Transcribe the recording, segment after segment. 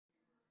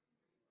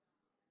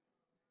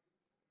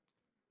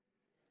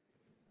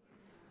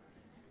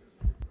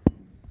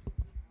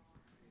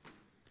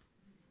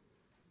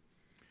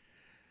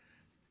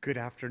Good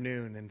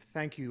afternoon, and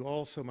thank you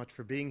all so much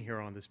for being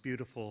here on this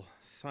beautiful,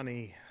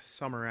 sunny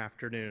summer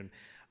afternoon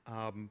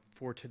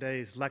for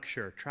today's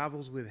lecture,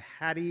 Travels with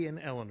Hattie and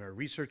Eleanor,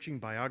 Researching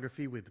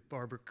Biography with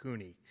Barbara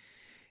Cooney.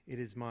 It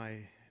is my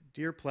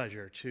dear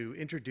pleasure to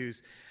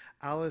introduce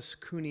Alice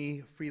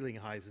Cooney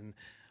Frelinghuysen,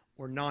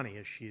 or Nani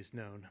as she is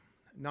known.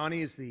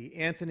 Nani is the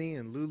Anthony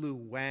and Lulu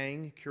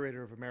Wang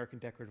Curator of American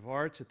Decorative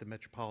Arts at the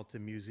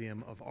Metropolitan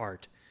Museum of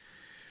Art.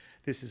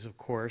 This is, of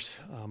course,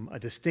 a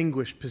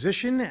distinguished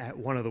position at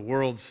one of the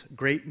world's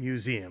great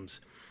museums.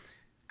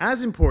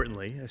 As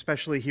importantly,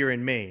 especially here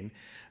in Maine,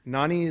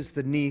 Nani is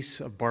the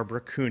niece of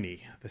Barbara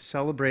Cooney, the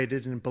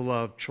celebrated and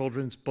beloved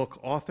children's book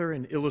author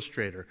and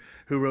illustrator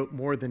who wrote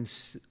more than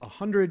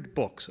 100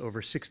 books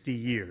over 60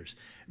 years,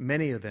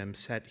 many of them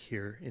set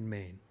here in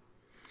Maine.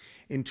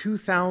 In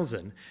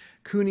 2000,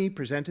 Cooney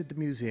presented the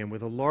museum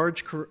with a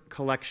large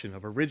collection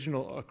of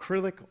original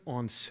acrylic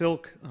on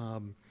silk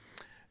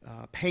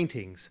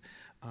paintings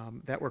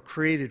that were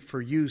created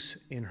for use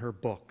in her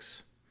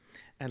books.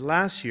 And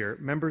last year,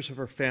 members of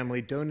her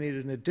family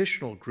donated an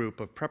additional group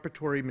of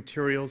preparatory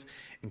materials,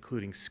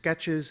 including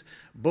sketches,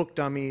 book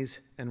dummies,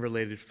 and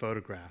related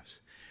photographs.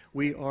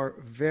 We are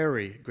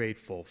very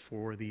grateful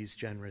for these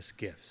generous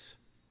gifts.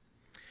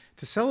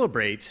 To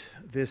celebrate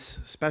this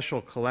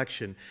special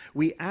collection,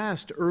 we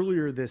asked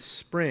earlier this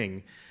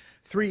spring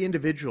 3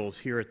 individuals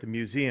here at the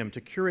museum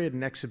to curate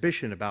an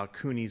exhibition about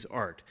Cooney's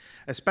art,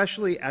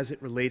 especially as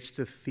it relates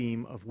to the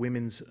theme of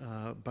women's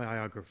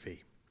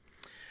biography.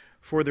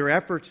 For their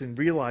efforts in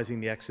realizing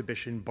the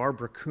exhibition,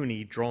 Barbara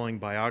Cooney, Drawing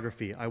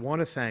Biography, I want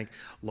to thank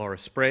Laura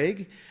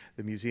Sprague,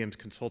 the museum's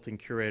consulting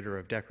curator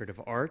of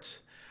decorative arts,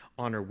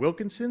 Honor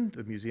Wilkinson,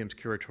 the museum's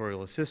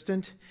curatorial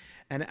assistant,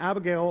 and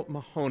Abigail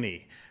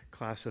Mahoney,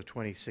 class of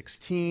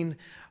 2016,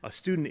 a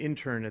student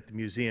intern at the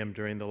museum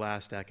during the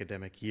last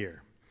academic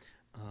year.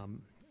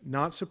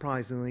 Not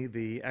surprisingly,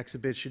 the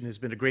exhibition has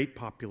been a great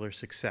popular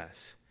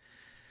success.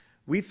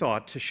 We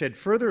thought to shed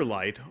further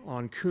light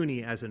on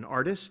Cooney as an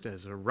artist,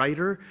 as a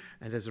writer,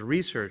 and as a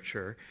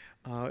researcher,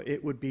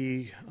 it would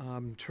be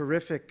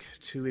terrific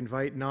to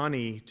invite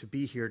Nani to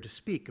be here to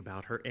speak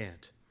about her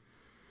aunt.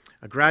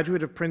 A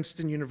graduate of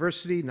Princeton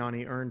University,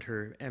 Nani earned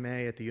her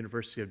MA at the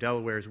University of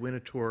Delaware's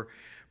Winterthur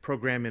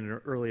program in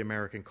early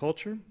American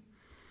culture.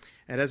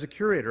 And as a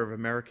curator of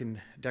American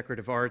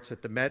decorative arts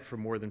at the Met for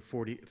more than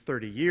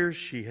 30 years,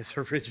 she has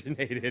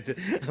originated,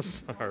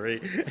 sorry,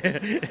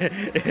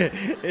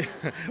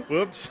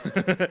 whoops,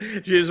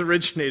 she has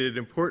originated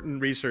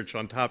important research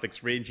on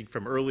topics ranging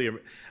from early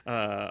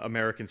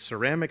American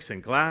ceramics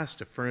and glass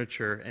to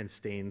furniture and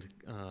stained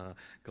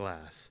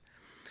glass.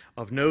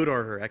 Of note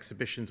are her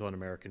exhibitions on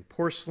American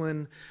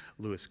porcelain,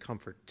 Louis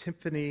Comfort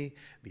Tiffany,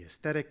 the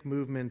aesthetic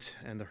movement,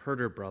 and the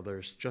Herder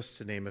brothers, just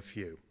to name a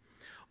few.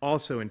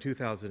 Also in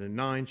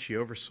 2009, she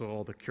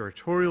oversaw the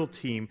curatorial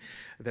team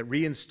that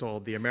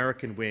reinstalled the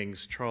American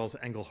Wing's Charles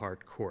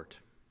Engelhardt Court.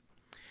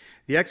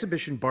 The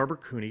exhibition Barbara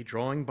Cooney,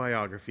 Drawing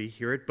Biography,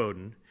 here at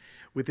Bowdoin,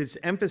 with its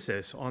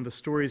emphasis on the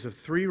stories of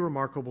 3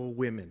 remarkable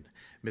women,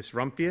 Miss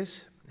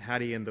Rumphius,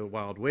 Hattie and the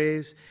Wild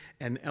Waves,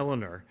 and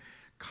Eleanor,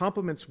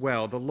 complements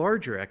well the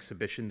larger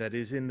exhibition that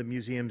is in the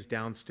museum's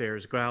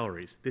downstairs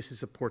galleries. This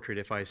is a portrait,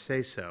 if I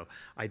say so,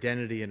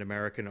 Identity in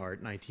American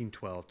Art,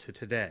 1912 to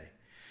today.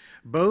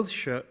 Both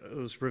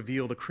shows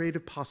reveal the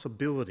creative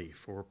possibility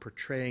for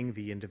portraying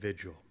the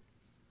individual.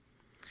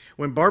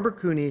 When Barbara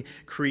Cooney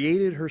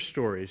created her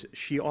stories,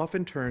 she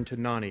often turned to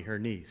Nani, her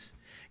niece,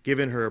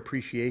 given her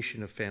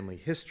appreciation of family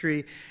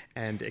history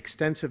and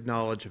extensive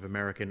knowledge of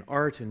American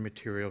art and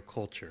material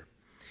culture.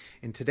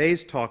 In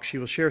today's talk, she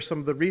will share some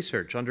of the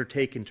research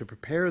undertaken to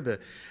prepare the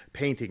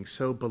painting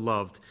so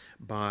beloved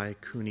by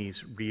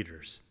Cooney's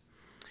readers.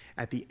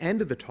 At the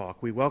end of the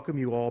talk, we welcome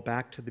you all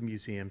back to the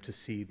museum to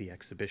see the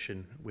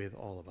exhibition with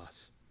all of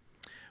us.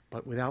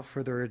 But without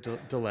further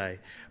delay,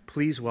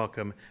 please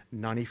welcome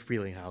Nani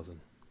Frelinghuysen.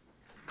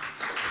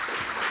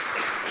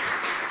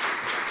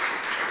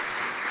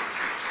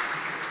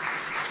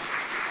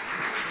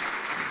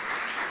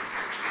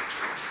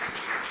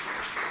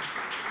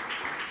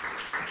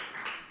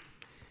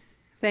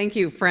 Thank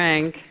you,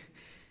 Frank.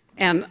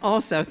 And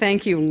also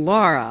thank you,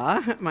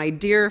 Laura, my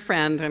dear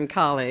friend and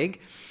colleague.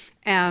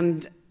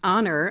 And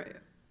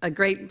Honor, a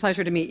great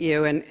pleasure to meet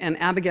you, and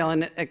Abigail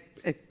in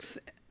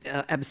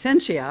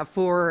absentia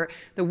for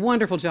the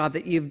wonderful job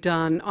that you've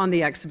done on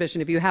the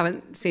exhibition. If you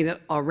haven't seen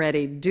it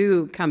already,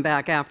 do come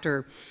back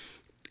after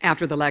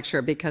the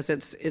lecture because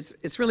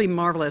it's really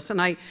marvelous.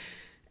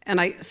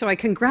 So I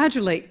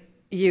congratulate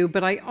you,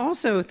 but I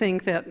also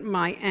think that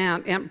my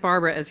Aunt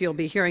Barbara, as you'll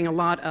be hearing a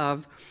lot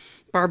of,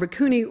 Barbara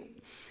Cooney,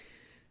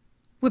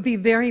 would be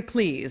very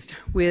pleased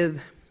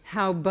with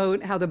how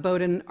the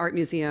Bowdoin Art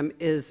Museum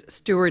is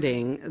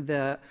stewarding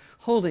the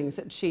holdings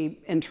that she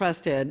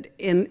entrusted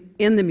in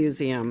the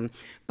museum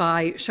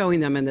by showing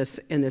them in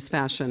this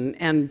fashion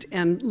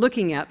and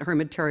looking at her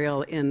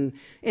material in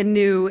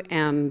new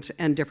and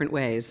different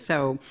ways.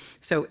 So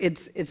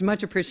it's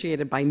much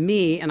appreciated by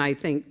me, and I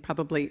think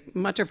probably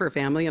much of her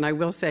family. And I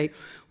will say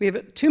we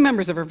have two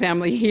members of her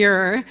family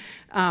here: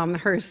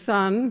 her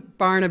son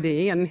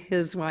Barnaby and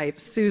his wife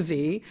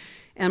Susie,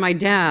 and my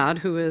dad,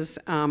 who is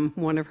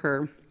one of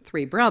her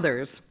three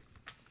brothers.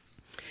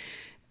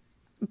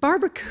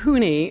 Barbara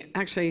Cooney,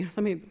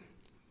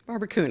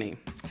 Barbara Cooney,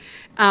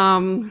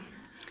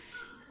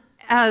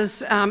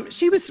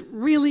 she was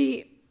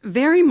really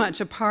very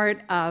much a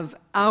part of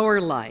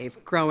our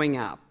life growing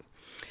up.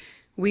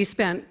 We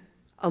spent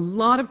a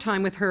lot of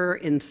time with her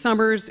in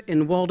summers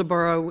in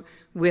Waldoboro,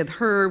 with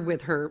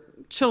her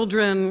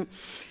children,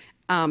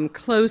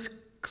 close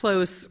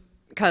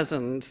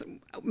cousins,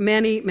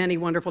 many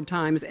wonderful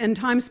times, and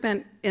time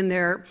spent in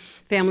their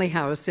family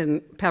house in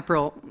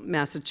Pepperell,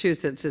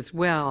 Massachusetts as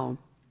well.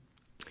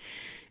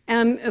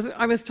 And as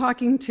I was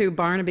talking to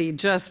Barnaby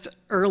just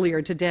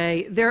earlier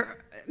today,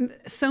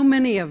 so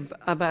many of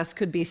us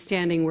could be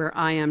standing where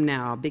I am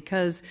now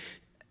because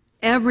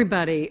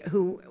everybody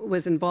who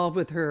was involved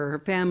with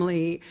her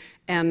family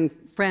and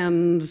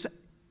friends,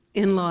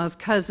 in-laws,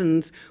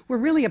 cousins, were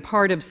really a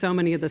part of so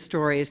many of the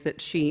stories that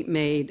she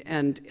made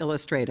and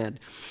illustrated.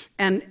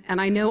 And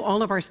I know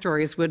all of our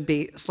stories would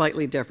be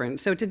slightly different.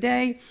 So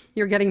today,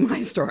 you're getting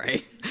my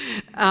story.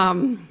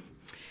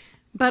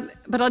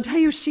 But I'll tell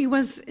you, she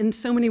was in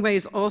so many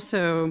ways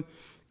also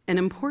an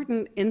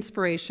important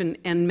inspiration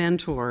and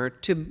mentor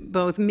to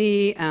both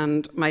me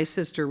and my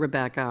sister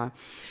Rebecca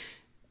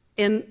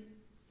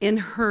in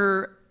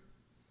her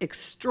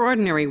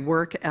extraordinary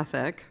work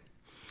ethic,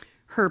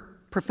 her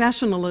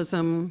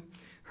professionalism,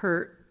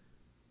 her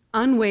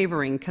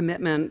unwavering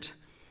commitment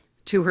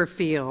to her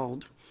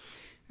field,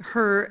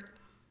 her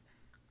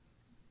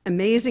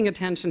amazing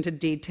attention to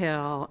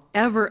detail,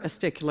 ever a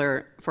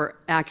stickler for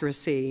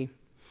accuracy,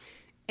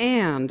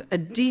 and a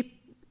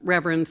deep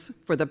reverence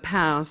for the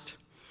past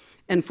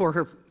and for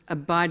her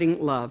abiding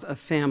love of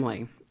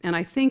family. And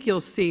I think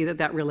you'll see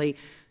that really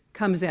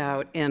comes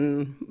out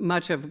in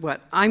much of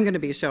what I'm going to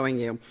be showing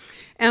you.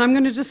 And I'm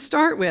going to just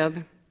start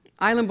with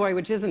Island Boy,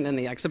 which isn't in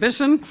the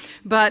exhibition,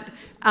 but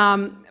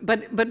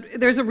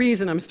there's a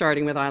reason I'm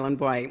starting with Island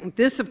Boy.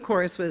 This, of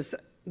course, was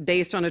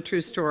based on a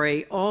true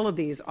story. All of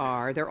these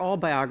are. They're all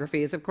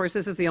biographies. Of course,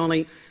 this is the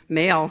only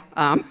male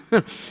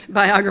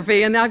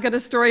biography, and I've got a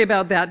story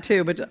about that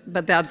too, but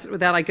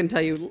that I can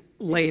tell you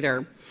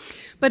later.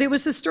 But it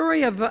was the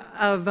story of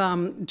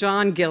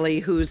John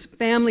Gilly, whose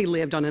family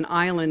lived on an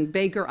island,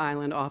 Baker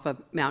Island, off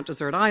of Mount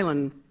Desert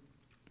Island.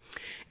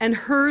 And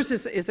hers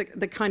is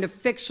the kind of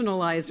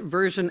fictionalized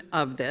version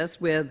of this,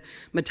 with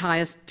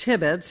Matthias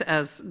Tibbets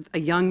as a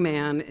young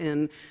man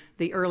in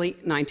the early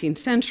 19th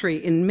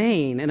century in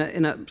Maine,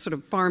 in a sort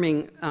of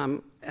farming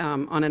on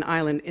an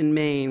island in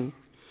Maine.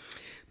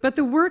 But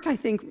the work, I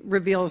think,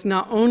 reveals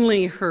not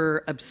only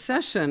her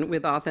obsession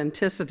with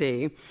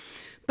authenticity,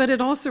 but it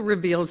also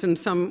reveals in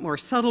some more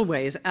subtle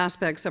ways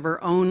aspects of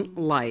her own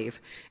life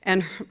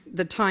and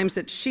the times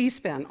that she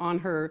spent on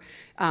her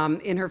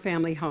in her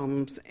family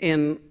homes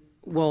in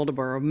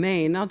Waldoboro,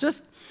 Maine. Now,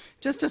 just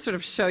to sort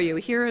of show you,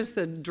 here is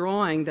the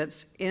drawing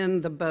that's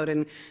in the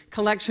Bowdoin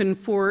collection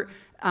for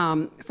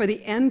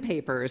the end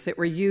papers that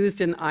were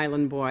used in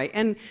Island Boy.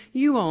 And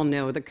you all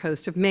know the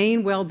coast of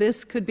Maine. Well,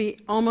 this could be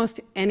almost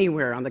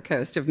anywhere on the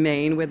coast of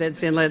Maine with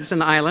its inlets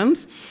and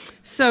islands.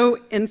 So,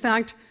 in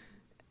fact,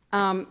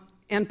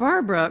 Aunt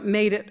Barbara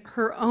made it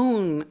her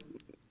own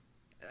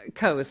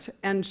coast,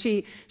 and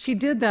she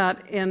did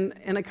that in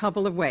a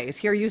couple of ways.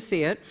 Here you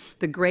see it,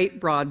 the Great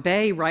Broad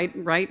Bay, right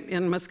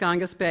in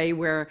Muscongas Bay,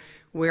 where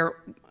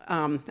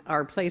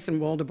our place in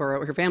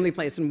Waldoboro, her family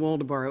place in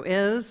Waldoboro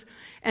is,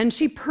 and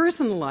she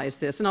personalized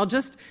this. And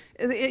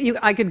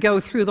I could go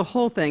through the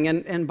whole thing,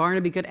 and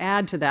Barnaby could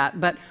add to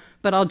that, but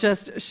I'll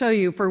just show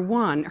you, for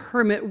one,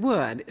 Hermit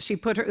Wood.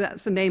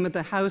 That's the name of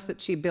the house that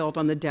she built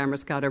on the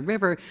Damariscotta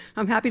River.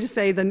 I'm happy to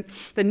say the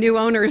new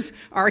owners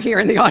are here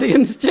in the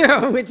audience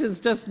too, which is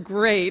just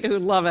great, who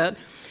love it.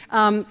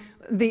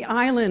 The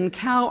island,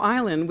 Cow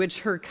Island,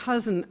 which her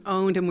cousin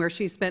owned and where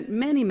she spent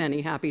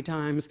many happy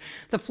times.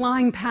 The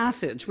Flying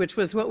Passage, which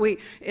was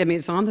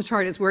it's on the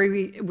chart, it's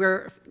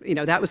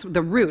that was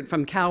the route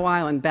from Cow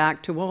Island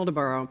back to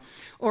Waldoboro.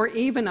 Or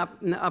even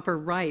up in the upper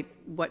right,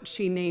 what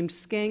she named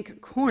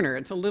Skank Corner.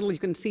 It's you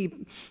can see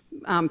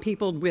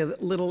peopled with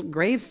little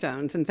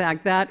gravestones. In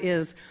fact, that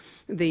is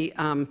the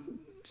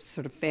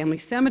sort of family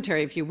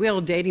cemetery, if you will,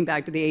 dating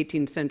back to the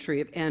 18th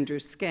century of Andrew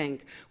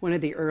Skank, one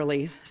of the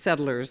early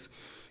settlers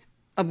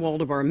of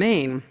Waldoboro,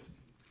 Maine,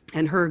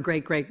 and her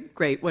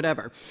great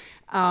whatever.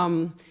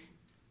 And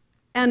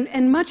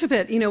much of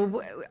it,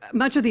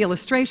 much of the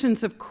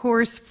illustrations, of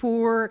course,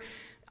 for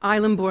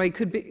Island Boy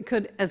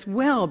could as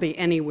well be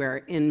anywhere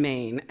in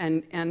Maine,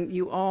 and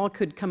you all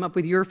could come up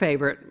with your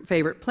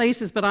favorite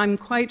places, but I'm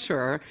quite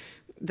sure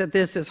that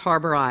this is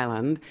Harbor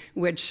Island,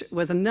 which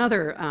was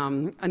another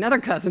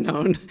cousin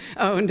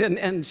owned,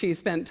 and she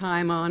spent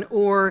time on.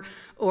 Or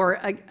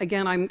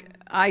again,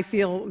 I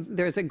feel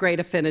there's a great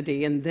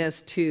affinity in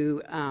this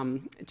to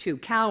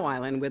Cow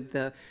Island with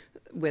the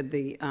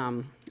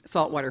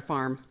saltwater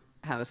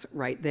farmhouse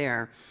right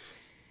there.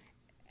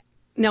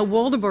 Now,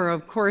 Waldoboro,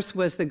 of course,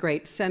 was the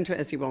great center,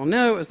 as you all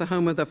know. It was the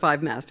home of the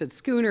five-masted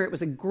schooner. It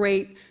was a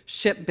great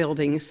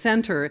shipbuilding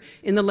center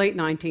in the late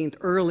 19th,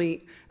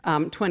 early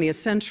 20th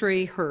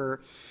century. Her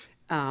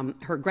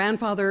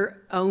grandfather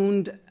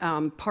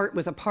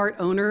was a part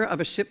owner of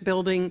a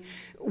shipbuilding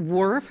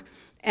wharf,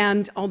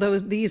 and although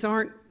these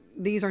are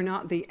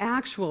not the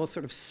actual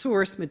sort of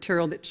source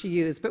material that she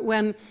used, but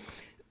when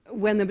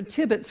the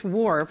Tibbetts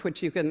Wharf,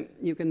 which you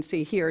can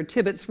see here,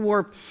 Tibbetts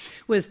Wharf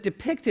was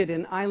depicted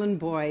in Island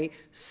Boy,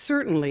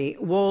 certainly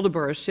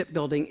Waldoboro's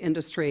shipbuilding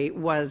industry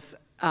was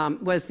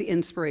the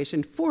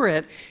inspiration for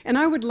it. And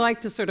I would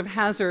like to sort of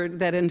hazard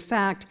that, in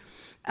fact,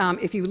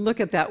 if you look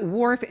at that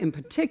wharf in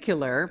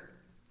particular,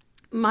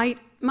 might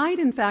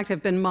in fact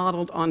have been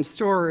modeled on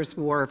Storer's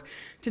Wharf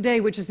today,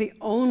 which is the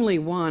only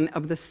one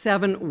of the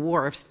 7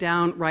 wharfs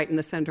down right in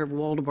the center of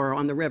Waldoboro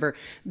on the river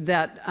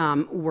that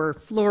were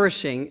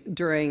flourishing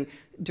during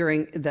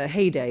the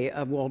heyday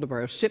of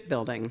Waldoboro's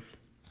shipbuilding.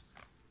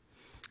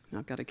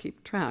 I've got to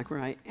keep track where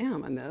I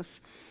am on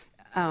this.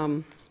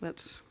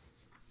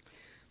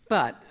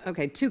 But,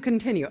 okay, to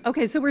continue.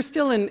 Okay, so we're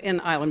still in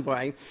Island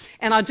Boy,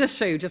 and I'll just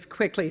show you just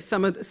quickly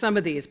some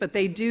of these, but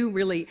they do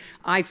really,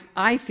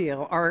 I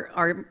feel,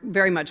 are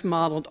very much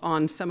modeled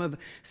on some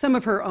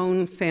of her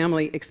own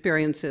family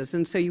experiences.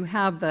 And so you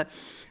have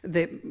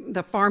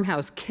the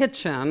farmhouse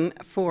kitchen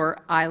for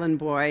Island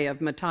Boy of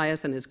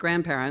Matthias and his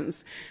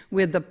grandparents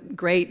with the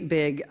great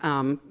big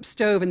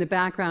stove in the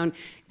background.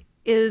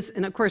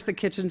 And of course the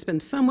kitchen's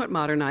been somewhat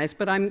modernized,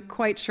 but I'm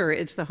quite sure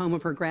it's the home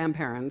of her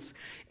grandparents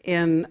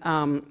in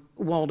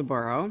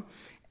Waldoboro.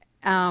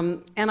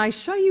 And I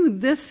show you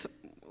this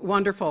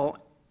wonderful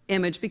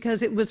image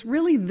because it was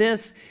really,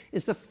 this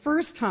is the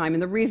first time,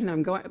 and the reason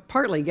I'm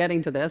partly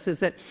getting to this is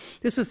that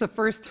this was the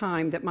first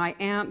time that my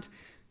aunt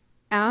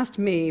asked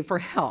me for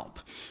help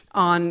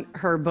on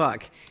her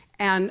book.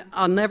 And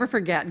I'll never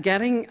forget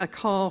getting a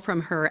call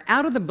from her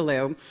out of the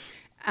blue.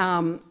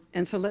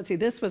 And so let's see,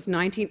 this was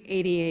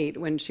 1988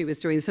 when she was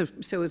doing this,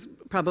 so it was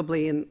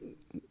probably in,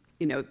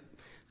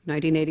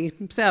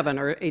 1987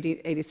 or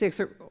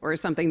 86 or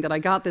something that I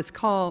got this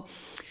call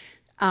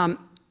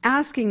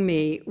asking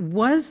me,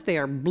 was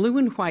there blue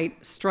and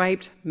white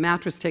striped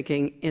mattress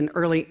ticking in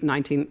early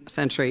 19th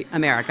century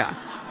America?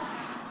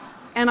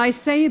 And I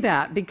say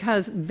that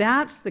because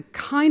that's the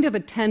kind of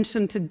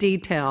attention to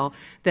detail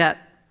that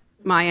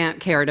my aunt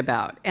cared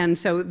about. And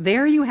so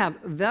there you have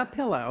the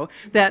pillow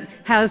that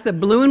has the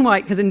blue and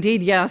white, because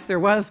indeed, yes, there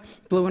was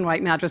blue and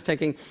white mattress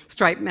ticking,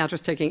 striped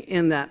mattress ticking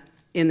in that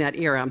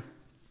era.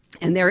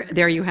 And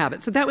there you have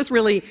it. So that was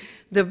really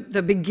the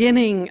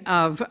beginning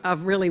of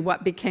really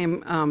what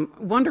became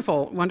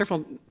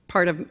wonderful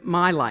part of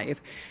my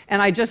life.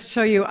 And I just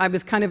show you, I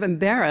was kind of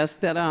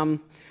embarrassed that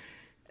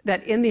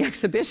that in the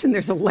exhibition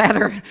there's a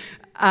letter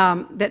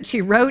that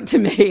she wrote to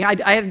me.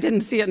 I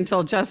didn't see it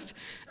until just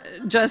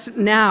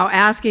now,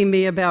 asking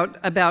me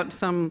about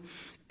some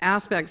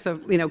aspects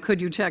of, could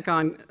you check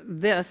on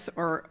this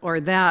or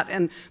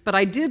that? But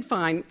I did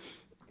find,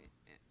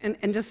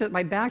 and just at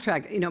my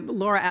backtrack,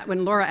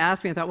 when Laura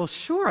asked me, I thought, well,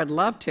 sure, I'd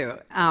love to.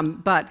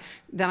 But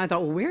then I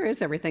thought, well, where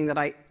is everything that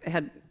I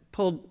had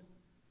pulled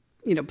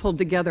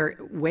together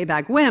way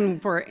back when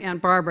for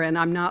Aunt Barbara? And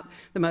I'm not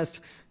the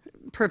most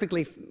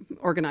perfectly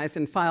organized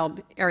and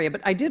filed area, but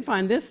I did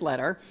find this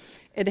letter.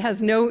 It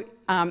has no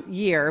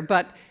year,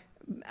 but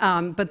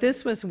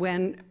this was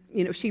when,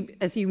 she,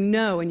 as you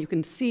know, and you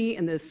can see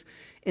in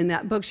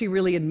that book, she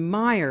really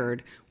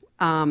admired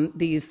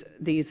these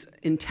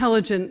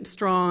intelligent,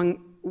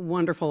 strong,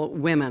 wonderful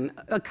women,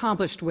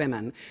 accomplished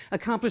women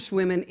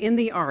in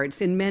the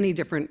arts in many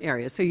different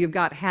areas. So you've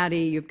got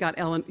Hattie, you've got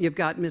Ellen, you've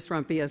got Miss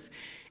Rumphius,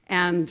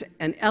 and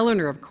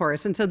Eleanor, of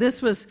course. And so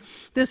this was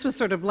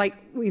sort of like,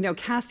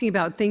 casting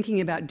about,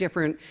 thinking about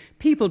different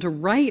people to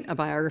write a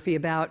biography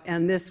about.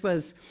 And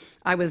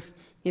I was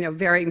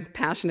very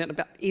passionate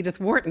about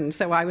Edith Wharton.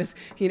 So I was,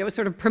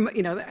 sort of,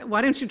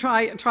 why don't you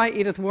try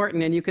Edith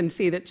Wharton? And you can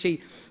see that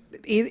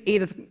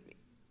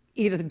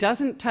Edith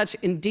doesn't touch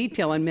in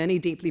detail on many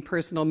deeply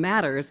personal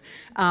matters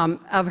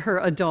of her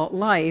adult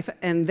life.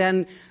 And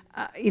then,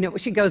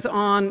 she goes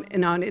on,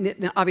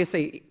 and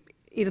obviously,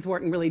 Edith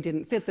Wharton really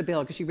didn't fit the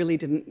bill because she really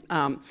didn't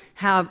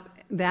have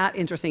that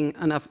interesting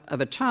enough of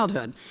a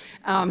childhood.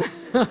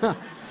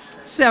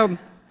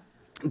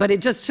 But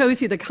it just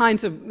shows you the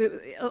kinds of,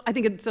 I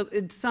think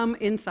it's some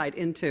insight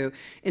into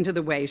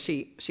the way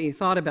she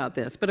thought about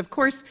this. But of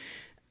course,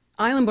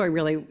 Island Boy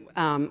really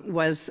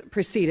was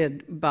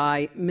preceded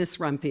by Miss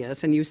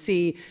Rumphius, and you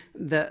see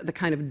the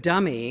kind of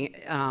dummy,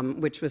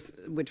 which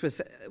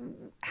was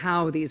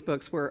how these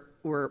books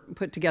were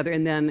put together,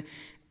 and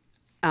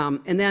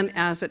then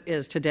as it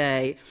is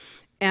today.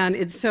 And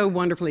it's so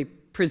wonderfully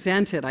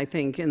presented, I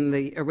think, in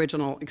the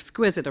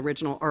exquisite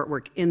original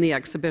artwork in the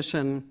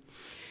exhibition.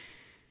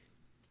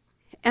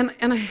 And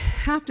I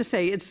have to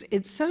say,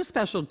 it's so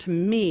special to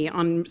me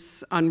on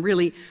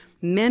really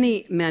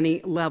many,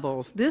 many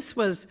levels. This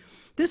was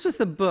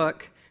the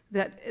book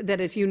that,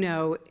 as you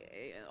know,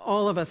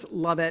 all of us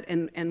love it,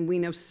 and we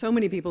know so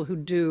many people who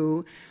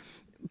do.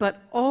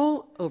 But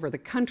all over the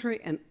country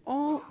and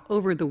all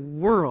over the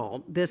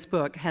world, this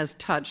book has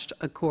touched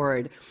a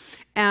chord.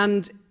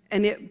 And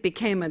it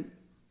became an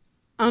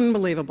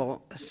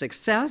unbelievable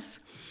success.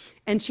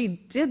 And she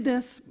did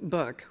this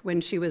book when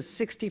she was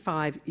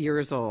 65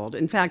 years old.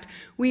 In fact,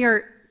 we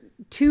are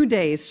 2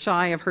 days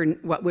shy of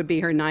what would be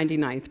her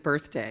 99th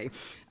birthday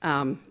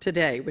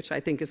today, which I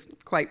think is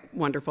quite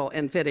wonderful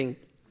and fitting.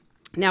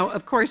 Now,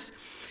 of course,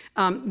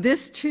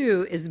 this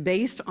too is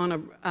based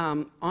on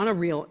a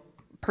real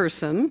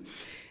person,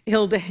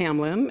 Hilda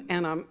Hamlin,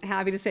 and I'm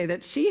happy to say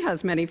that she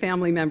has many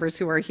family members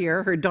who are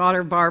here. Her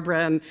daughter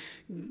Barbara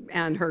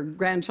and her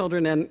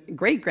grandchildren and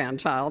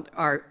great-grandchild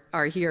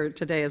are here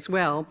today as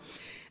well.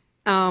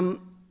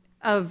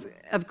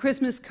 Of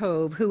Christmas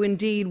Cove, who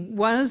indeed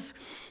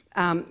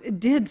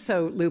did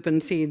sow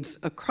lupin seeds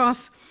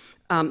across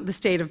the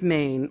state of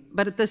Maine,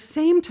 but at the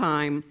same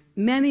time,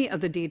 many of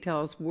the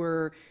details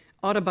were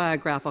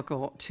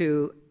autobiographical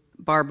to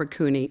Barbara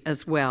Cooney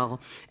as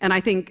well, and I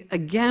think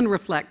again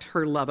reflect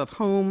her love of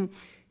home,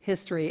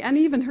 history, and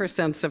even her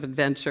sense of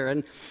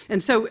adventure.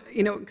 And so,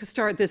 to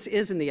start, this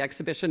is in the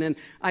exhibition, and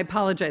I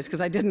apologize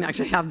because I didn't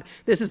actually have,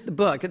 this is the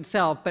book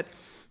itself,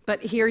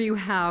 but here you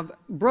have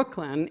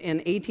Brooklyn in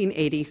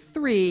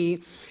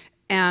 1883,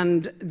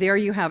 and there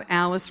you have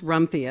Alice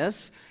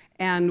Rumphius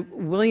and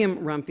William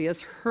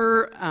Rumphius,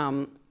 her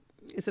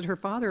is it her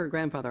father or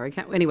grandfather? I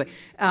can't. Anyway,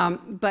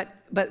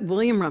 but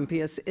William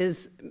Rumphius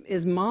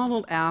is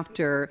modeled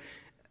after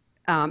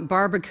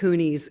Barbara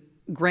Cooney's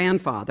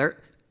grandfather,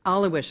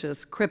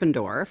 Aloysius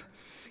Krippendorf,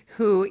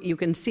 who you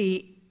can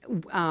see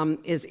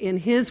is in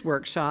his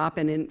workshop,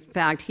 and in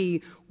fact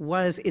he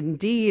was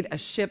indeed a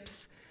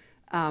ship's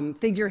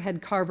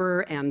figurehead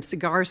carver and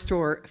cigar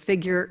store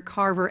figure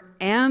carver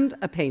and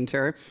a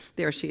painter.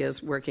 There she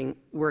is working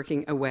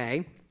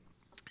away.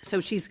 So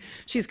she's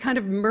kind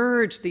of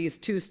merged these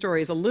two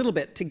stories a little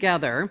bit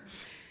together.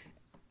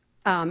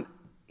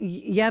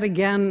 Yet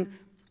again,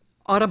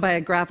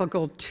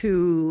 autobiographical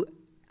to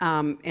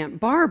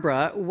Aunt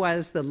Barbara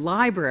was the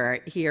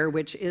library here,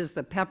 which is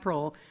the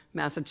Pepperell,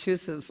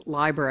 Massachusetts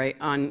library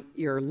on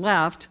your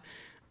left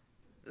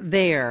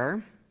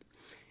there.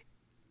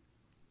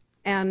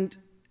 And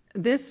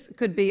this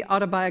could be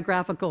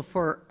autobiographical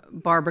for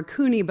Barbara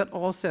Cooney, but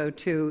also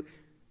to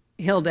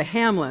Hilda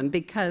Hamlin,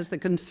 because the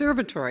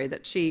conservatory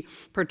that she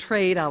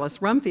portrayed Alice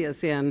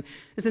Rumphius in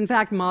is in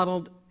fact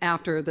modeled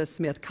after the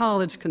Smith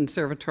College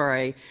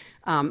Conservatory.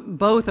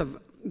 Both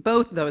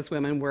those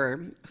women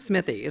were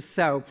Smithies,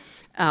 so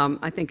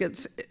I think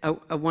it's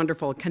a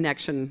wonderful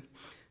connection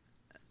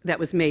that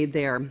was made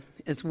there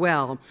as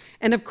well.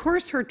 And of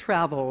course her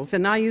travels,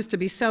 and I used to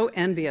be so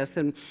envious,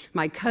 and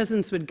my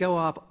cousins would go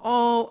off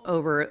all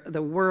over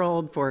the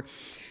world for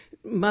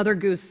Mother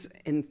Goose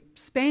in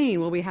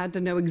Spain. Well, we had to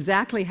know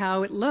exactly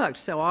how it looked,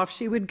 so off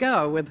she would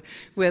go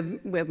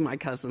with my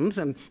cousins,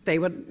 and they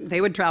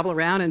would travel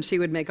around, and she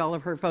would make all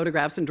of her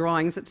photographs and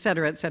drawings, et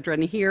cetera, et cetera.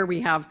 And here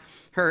we have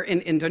her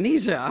in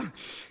Indonesia.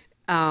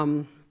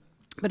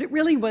 But it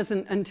really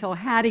wasn't until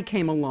Hattie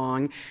came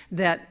along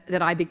that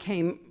I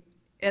became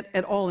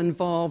at all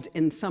involved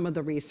in some of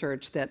the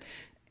research that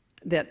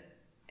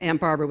Aunt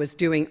Barbara was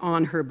doing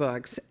on her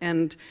books.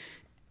 And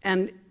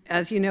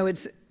as you know,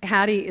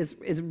 Hattie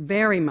is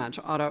very much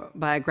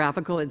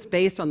autobiographical. It's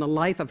based on the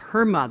life of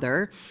her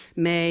mother,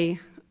 May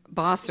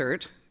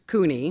Bossert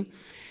Cooney,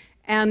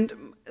 and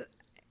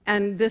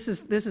this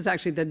is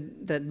actually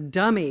the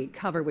dummy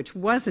cover, which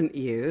wasn't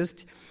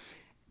used,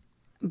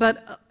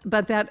 but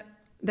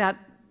that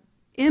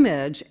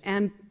image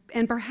and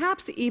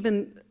perhaps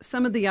even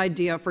some of the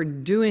idea for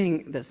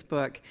doing this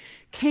book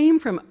came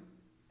from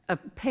a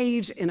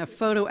page in a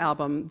photo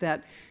album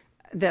that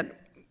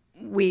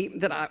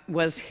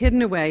was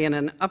hidden away in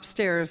an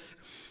upstairs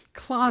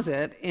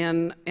closet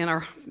in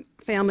our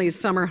family's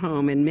summer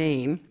home in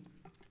Maine,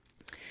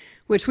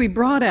 which we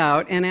brought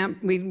out, and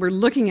we were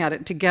looking at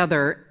it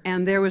together,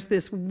 and there was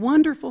this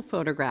wonderful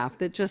photograph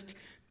that just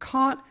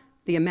caught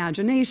the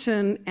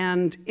imagination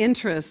and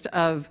interest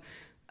of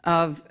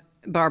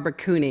Barbara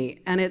Cooney.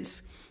 And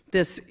it's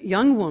this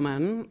young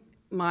woman,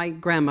 my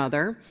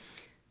grandmother,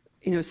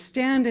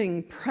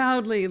 standing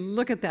proudly.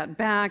 Look at that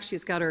back.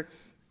 She's got her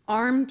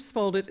arms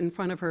folded in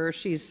front of her.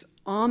 She's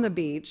on the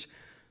beach.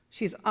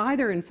 She's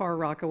either in Far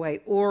Rockaway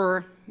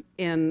or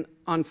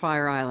on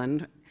Fire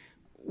Island.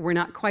 We're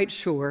not quite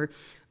sure,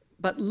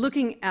 but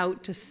looking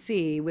out to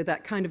sea with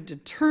that kind of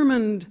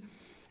determined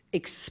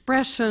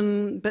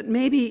expression, but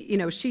maybe,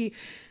 she,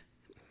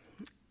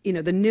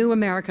 the new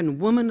American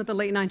woman of the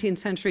late 19th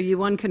century,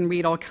 one can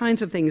read all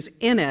kinds of things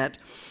in it,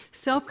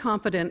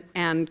 self-confident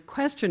and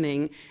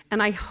questioning,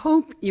 and I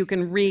hope you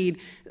can read,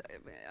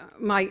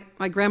 my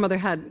grandmother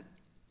had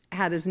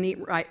had as neat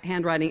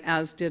handwriting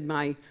as did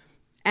my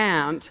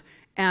aunt,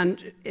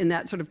 and in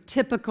that sort of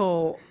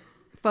typical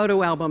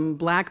photo album,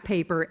 black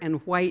paper and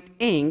white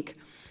ink,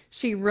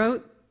 she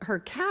wrote her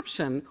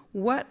caption,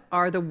 "What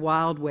are the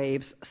wild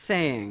waves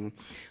saying?"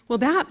 Well,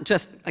 that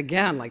just,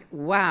 again, like,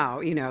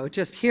 wow, you know,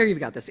 just here you've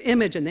got this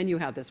image, and then you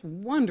have this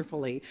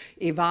wonderfully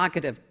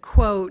evocative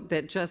quote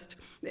that just,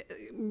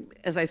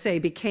 as I say,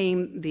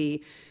 became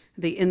the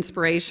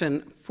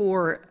inspiration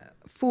for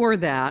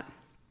that.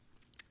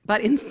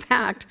 But in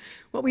fact,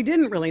 what we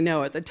didn't really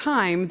know at the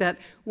time, that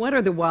 "What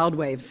are the wild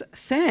waves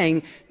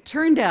saying?"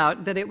 turned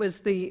out that it was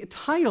the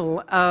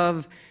title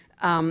of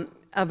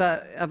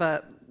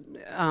a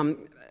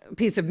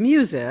piece of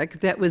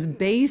music that was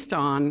based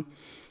on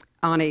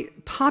a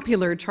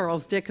popular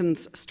Charles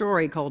Dickens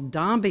story called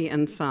Dombey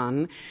and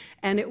Son,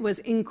 and it was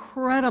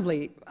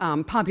incredibly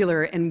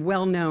popular and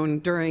well-known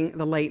during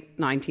the late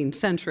 19th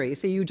century.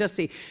 So you just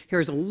see,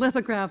 here's a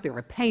lithograph, there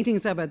are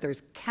paintings of it,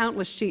 there's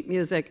countless sheet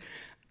music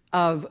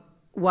of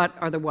 "What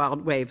are the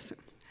wild waves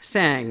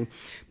saying?"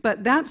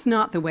 But that's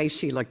not the way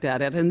she looked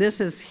at it, and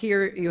this is,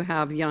 here you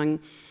have young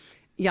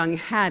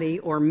Hattie,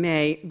 or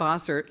May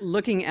Bossert,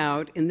 looking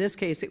out. In this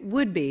case, it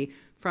would be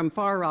from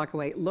Far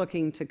Rockaway,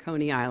 looking to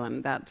Coney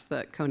Island. That's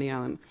the Coney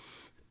Island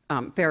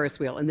Ferris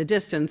wheel in the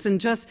distance.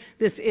 And just,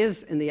 this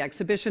is in the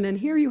exhibition. And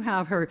here you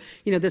have her,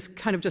 you know, this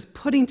kind of just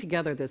putting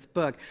together this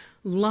book.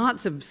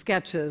 Lots of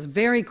sketches,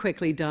 very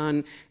quickly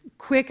done,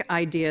 quick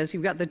ideas.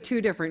 You've got the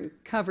two different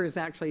covers,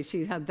 actually.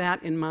 She had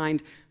that in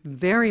mind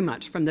very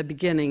much from the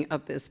beginning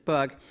of this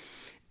book.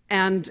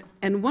 And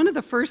one of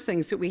the first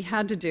things that we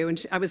had to do,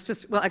 and I was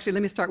just, well, actually,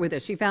 let me start with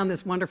this. She found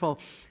this wonderful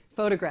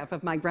photograph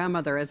of my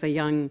grandmother as a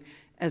young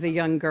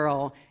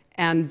girl,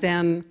 and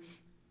then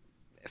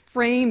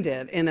framed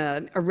it in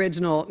an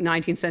original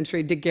 19th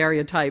century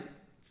daguerreotype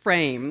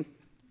frame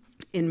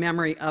in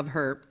memory of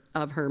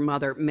her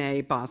mother,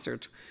 May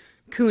Bossert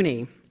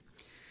Cooney.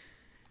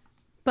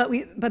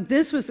 But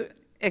this was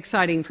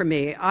exciting for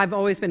me. I've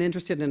always been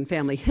interested in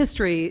family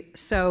history,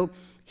 so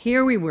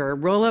here we were,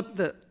 roll up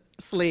the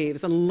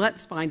sleeves and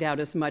let's find out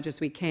as much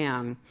as we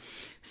can.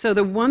 So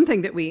the one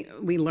thing that we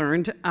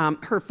learned,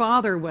 her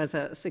father was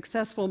a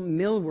successful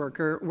mill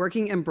worker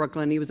working in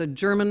Brooklyn. He was a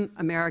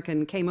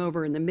German-American, came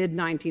over in the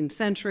mid-19th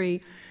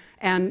century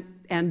and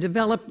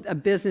developed a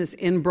business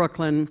in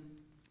Brooklyn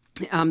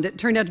that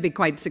turned out to be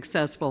quite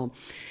successful.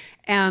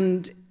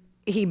 And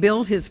he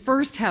built his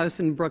first house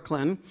in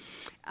Brooklyn.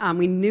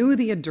 We knew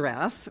the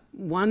address,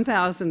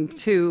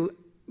 1002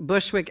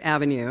 Bushwick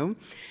Avenue.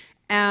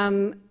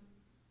 And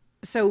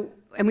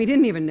we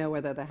didn't even know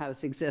whether the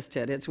house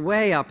existed. It's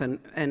way up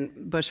in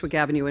Bushwick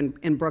Avenue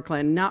in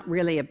Brooklyn, not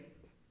really a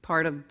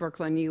part of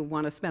Brooklyn you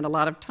want to spend a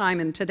lot of time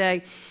in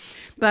today.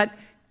 But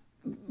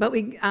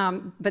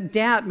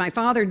Dad, my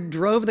father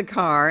drove the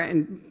car,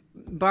 and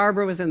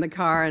Barbara was in the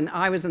car, and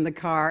I was in the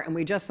car, and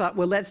we just thought,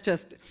 well,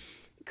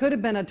 could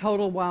have been a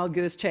total wild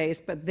goose chase,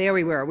 but there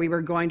we were. We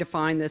were going to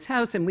find this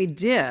house, and we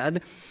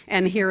did,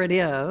 and here it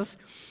is.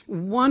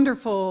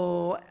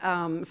 Wonderful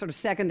sort of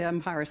Second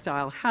Empire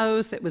style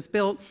house. It was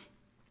built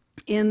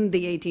in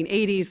the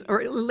 1880s,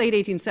 or late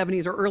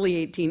 1870s or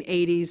early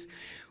 1880s,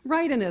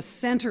 right in a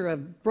center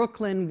of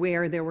Brooklyn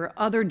where there were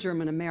other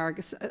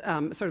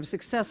German-American, sort of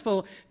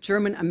successful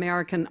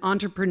German-American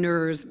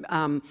entrepreneurs.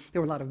 There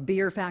were a lot of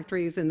beer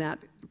factories in that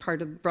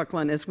part of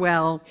Brooklyn as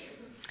well.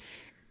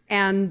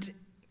 And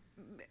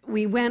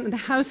we went, the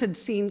house had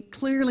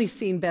clearly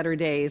seen better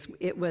days.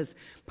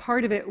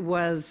 Part of it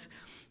was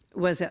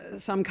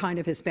some kind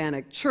of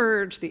Hispanic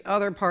church. The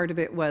other part of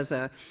it was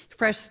a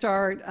Fresh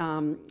Start,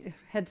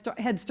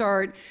 Head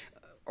Start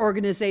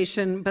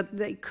organization, but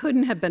they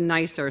couldn't have been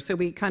nicer. So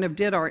we kind of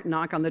did our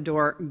knock on the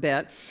door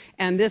bit.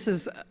 And this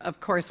is, of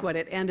course, what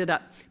it ended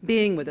up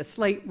being, with a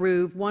slate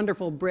roof,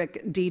 wonderful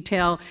brick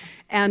detail.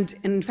 And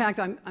in fact,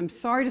 I'm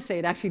sorry to say,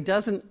 it actually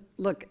doesn't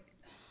look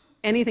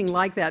anything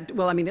like that.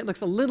 Well, I mean, it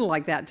looks a little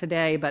like that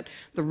today, but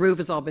the roof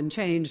has all been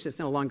changed. It's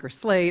no longer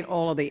slate.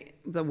 All of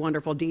the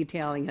wonderful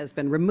detailing has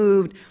been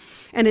removed.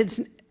 And it's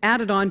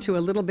added on to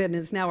a little bit, and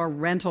it's now a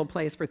rental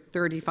place for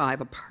 35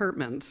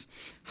 apartments.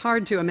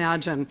 Hard to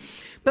imagine.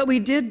 But we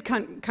did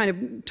kind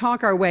of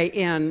talk our way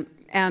in,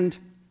 and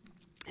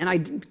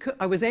I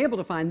was able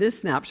to find this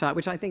snapshot,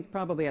 which I think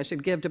probably I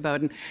should give to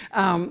Bowdoin,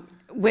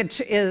 which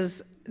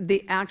is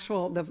the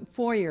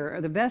foyer, or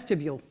the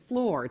vestibule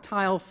floor,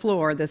 tile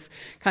floor, this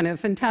kind of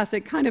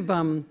fantastic, kind of,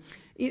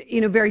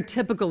 very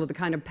typical of the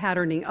kind of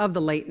patterning of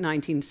the late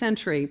 19th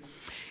century.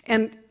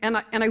 And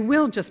I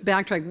will just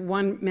backtrack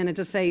 1 minute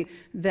to say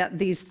that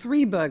these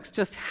three books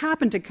just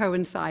happen to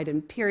coincide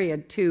in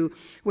period to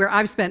where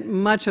I've spent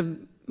much of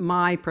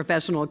my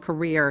professional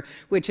career,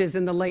 which is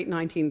in the late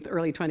 19th,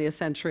 early 20th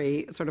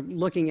century, sort of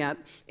looking at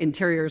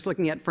interiors,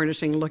 looking at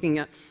furnishing, looking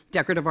at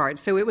decorative art.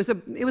 So it was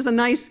a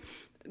nice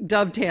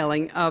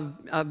dovetailing of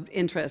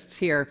interests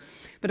here.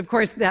 But of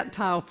course, that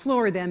tile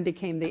floor then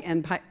became the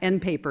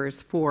end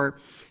papers for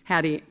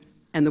Hattie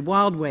and the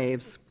Wild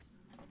Waves.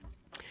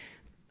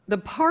 The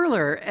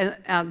parlor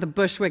at the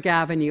Bushwick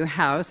Avenue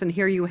house, and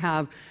here you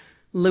have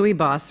Louis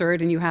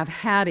Bossert, and you have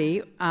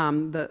Hattie,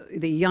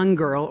 the young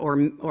girl,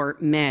 or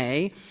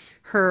May,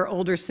 her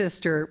older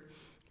sister,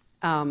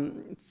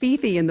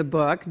 Fifi in the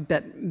book,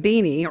 but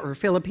Beanie, or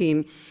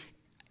Philippine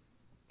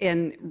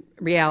in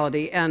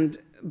reality, and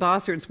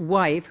Bossert's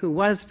wife, who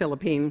was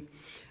Philippine,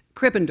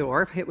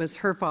 Krippendorf. It was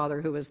her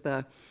father who was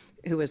the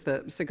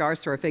cigar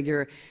store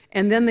figure.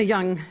 And then the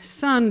young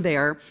son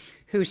there,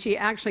 who she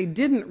actually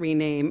didn't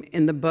rename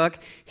in the book,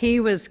 he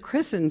was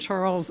christened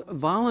Charles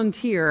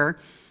Volunteer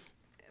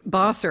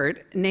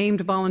Bossert,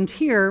 named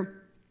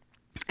Volunteer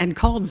and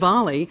called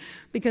Volley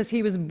because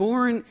he was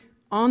born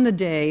on the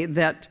day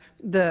that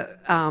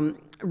the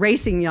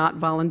racing yacht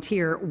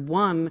Volunteer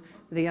won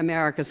the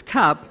America's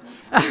Cup,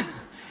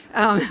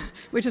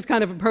 which is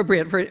kind of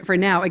appropriate for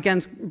now,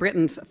 against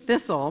Britain's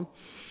Thistle.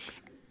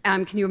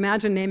 Can you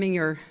imagine naming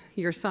your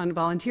son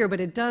Volunteer?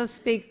 But it does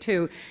speak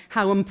to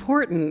how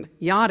important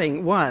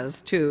yachting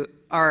was to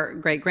our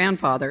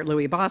great-grandfather,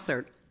 Louis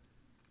Bossert,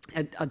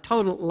 a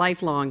total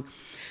lifelong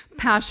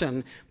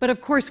passion. But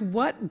of course,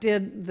 what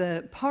did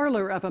the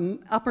parlor of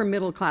an upper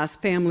middle class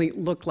family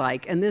look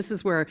like? And this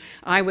is where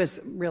I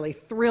was really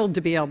thrilled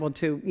to be able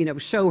to,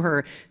 show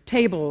her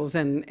tables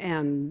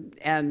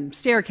and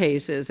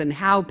staircases and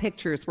how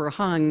pictures were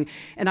hung.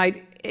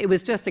 And it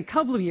was just a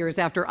couple of years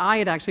after I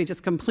had actually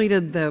just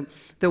completed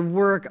the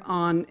work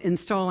on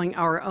installing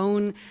our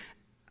own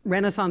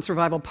Renaissance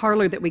Revival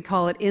parlor that we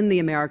call it in the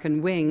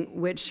American Wing,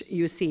 which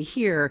you see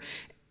here.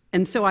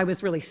 And so I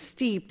was really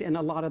steeped in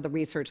a lot of the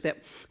research that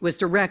was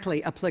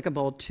directly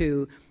applicable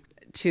to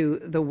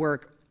the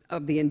work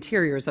of the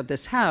interiors of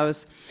this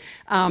house.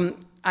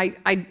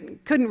 I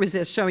couldn't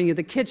resist showing you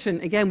the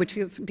kitchen again, which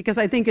is because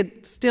I think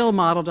it's still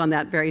modeled on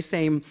that very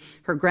same,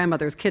 her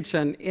grandmother's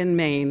kitchen in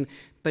Maine,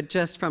 but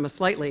just from a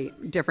slightly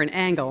different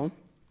angle.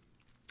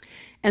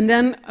 And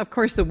then, of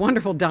course, the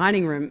wonderful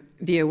dining room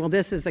view. Well,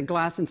 this is a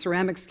glass and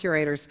ceramics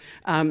curator's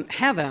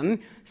heaven.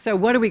 So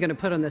what are we going to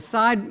put on the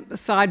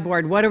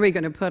sideboard? What are we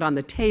going to put on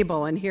the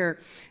table? And here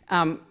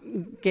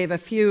gave a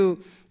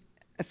few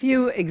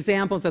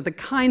examples of the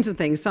kinds of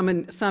things, some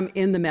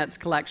in the Met's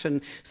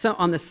collection. So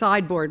on the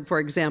sideboard,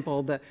 for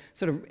example, the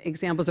sort of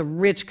examples of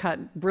rich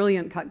cut,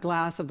 brilliant cut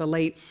glass of the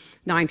late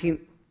 19th,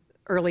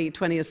 early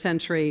 20th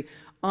century.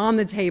 On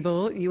the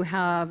table, you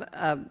have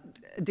a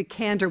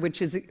decanter,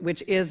 which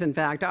is in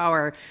fact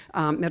our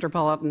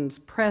Metropolitan's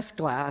press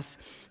glass,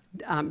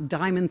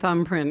 diamond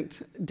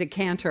thumbprint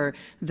decanter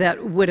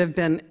that would have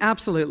been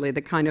absolutely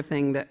the kind of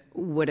thing that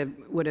would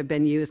have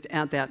been used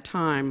at that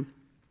time.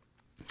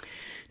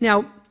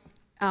 Now,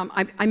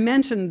 I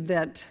mentioned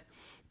that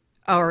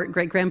our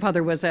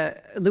great-grandfather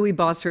Louis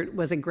Bossert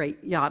was a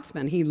great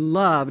yachtsman. He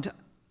loved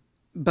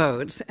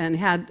boats and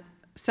had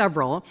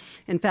several.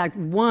 In fact,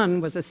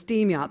 one was a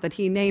steam yacht that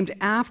he named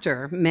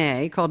after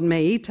May, called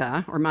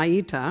Maita, or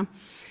Maita,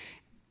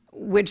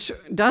 which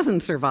doesn't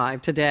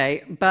survive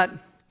today. But,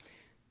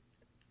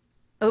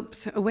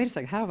 oops, oh, wait a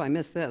second, how have I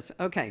missed this?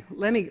 Okay,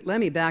 let me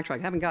backtrack.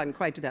 I haven't gotten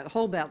quite to that.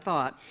 Hold that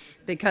thought,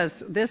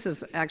 because this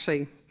is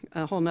actually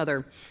a whole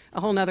nother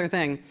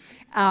thing.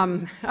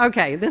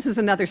 Okay, this is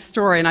another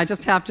story, and I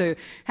just have to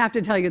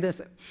tell you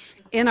this.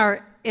 In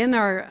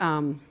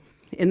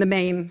the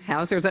main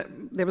house,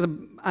 there was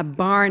a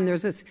barn. There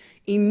was this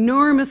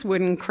enormous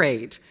wooden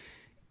crate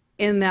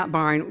in that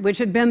barn, which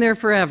had been there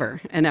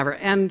forever and ever.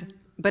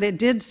 But it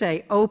did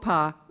say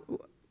Opa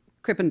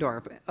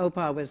Krippendorf.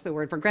 Opa was the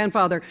word for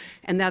grandfather,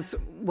 and that's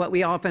what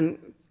we often,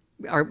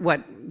 or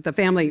what the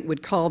family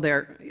would call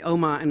their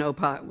Oma and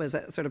Opa, was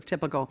a sort of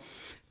typical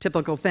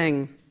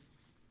thing.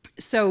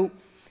 So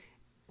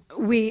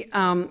we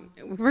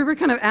were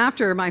kind of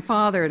after my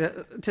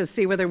father to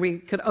see whether we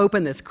could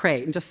open this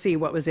crate and just see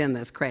what was in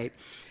this crate,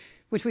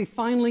 which we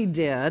finally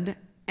did.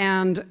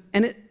 And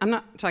I'm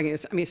not talking,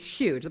 it's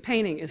huge. The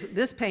painting is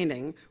this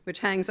painting, which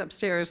hangs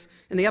upstairs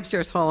in the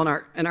upstairs hall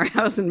in our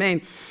house in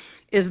Maine,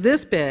 is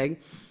this big,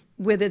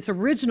 with its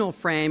original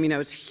frame.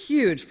 Its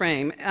huge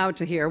frame out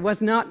to here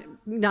was not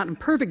in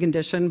perfect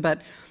condition,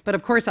 but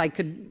of course I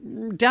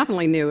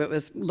definitely knew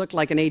it looked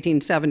like an late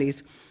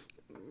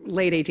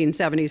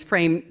 1870s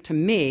frame to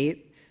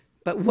me.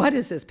 But what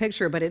is this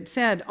picture? But it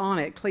said on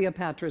it,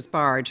 Cleopatra's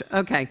Barge.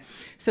 Okay,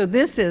 so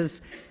this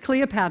is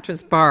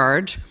Cleopatra's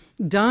Barge,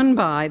 done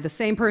by the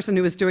same person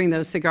who was doing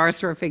those cigar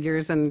store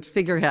figures and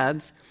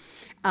figureheads.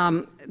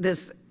 And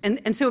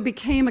so it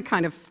became a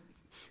kind of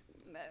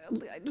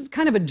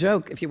a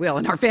joke, if you will,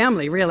 in our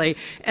family, really,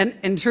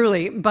 and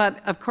truly.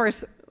 But of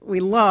course, we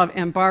love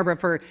Aunt Barbara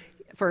for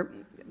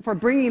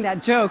bringing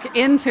that joke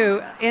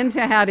into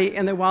Hattie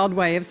and the Wild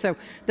Waves. So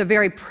the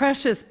very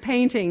precious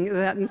painting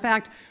that, in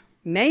fact,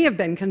 may have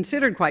been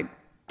considered quite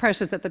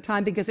precious at the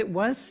time because it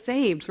was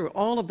saved through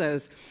all of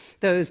those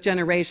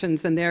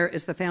generations. And there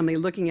is the family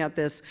looking at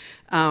this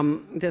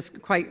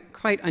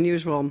quite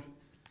unusual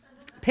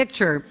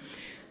picture.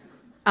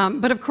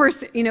 But of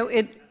course,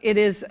 it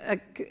is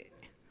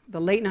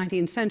the late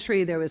 19th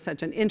century. There was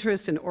such an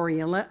interest in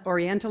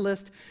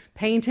Orientalist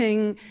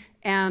painting.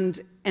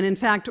 And in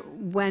fact,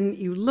 when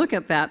you look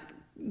at that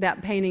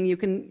that painting, you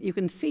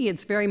can see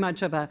it's very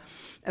much of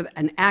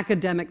an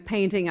academic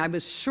painting. I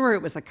was sure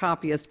it was a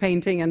copyist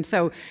painting, and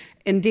so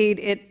indeed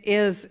it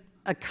is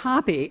a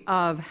copy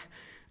of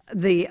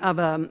the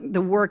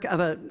work of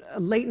a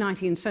late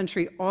 19th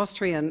century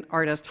Austrian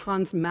artist,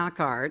 Hans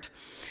Mackart,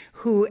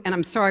 who, and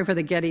I'm sorry for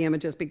the Getty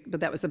images, but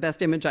that was the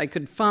best image I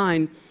could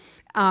find.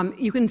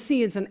 You can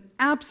see it's an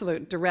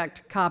absolute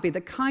direct copy,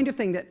 the kind of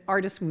thing that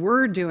artists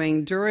were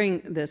doing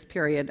during this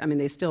period. I mean,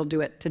 they still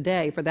do it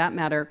today, for that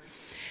matter.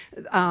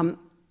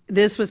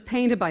 This was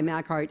painted by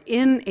Mackart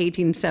in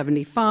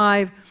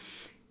 1875.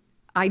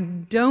 I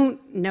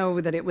don't know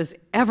that it was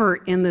ever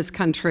in this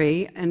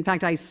country. In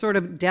fact, I sort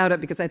of doubt it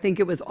because I think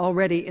it was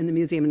already in the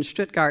museum in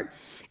Stuttgart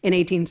in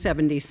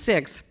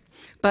 1876.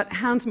 But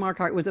Hans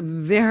Mackart was a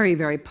very,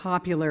 very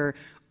popular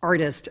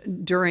artist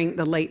during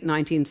the late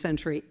 19th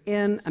century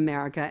in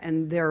America,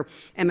 and their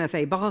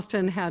MFA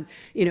Boston had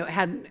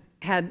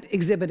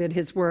exhibited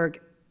his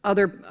work.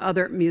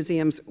 Other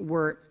museums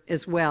were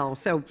as well.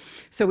 So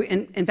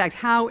in fact,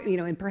 how,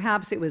 and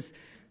perhaps it was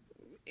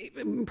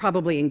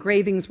probably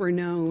engravings were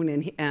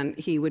known, and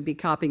he would be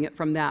copying it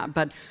from that.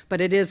 But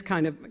it is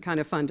kind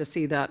of fun to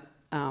see that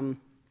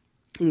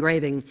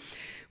engraving.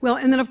 Well,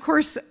 and then of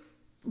course,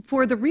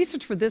 for the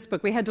research for this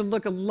book, we had to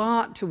look a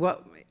lot to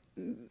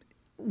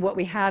what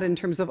we had in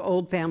terms of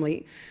old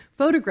family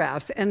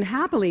photographs, and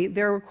happily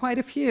there were quite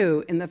a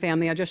few in the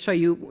family. I'll just show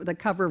you the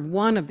cover of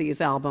one of these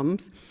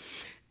albums,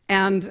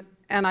 and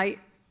I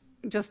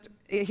just,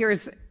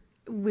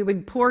 we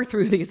would pour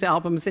through these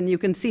albums, and you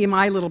can see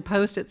my little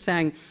post-it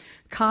saying,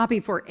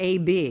 copy for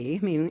AB,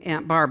 I mean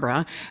Aunt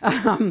Barbara,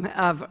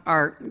 of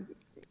our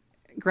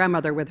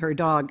grandmother with her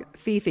dog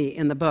Fifi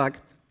in the book.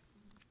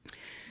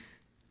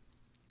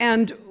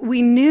 And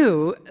we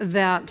knew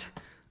that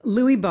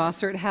Louis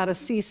Bossert had a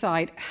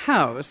seaside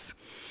house,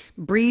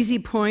 Breezy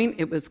Point,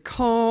 it was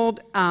called,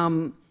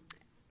 and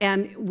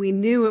we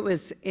knew it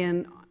was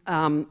in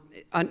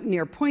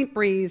near Point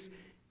Breeze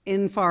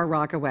in Far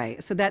Rockaway.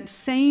 So that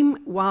same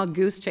wild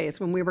goose chase,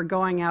 when we were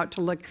going out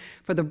to look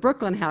for the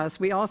Brooklyn house,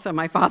 we also,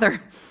 my father,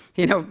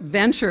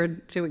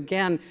 ventured to,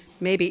 again,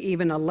 maybe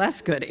even a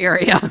less good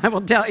area, I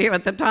will tell you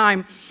at the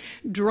time,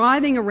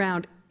 driving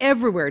around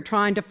everywhere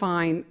trying to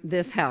find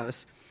this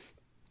house,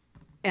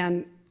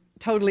 and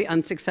totally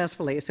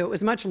unsuccessfully. So it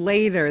was much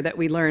later that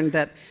we learned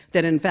that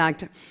in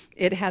fact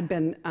it had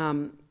been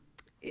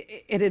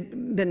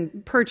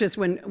purchased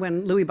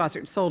when Louis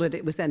Bossert sold it.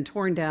 It was then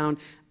torn down.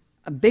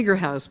 A bigger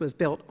house was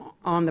built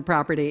on the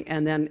property,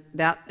 and then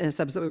that has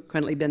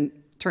subsequently been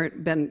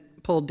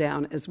pulled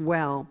down as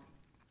well.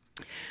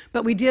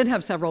 But we did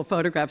have several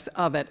photographs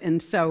of it, and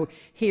so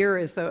here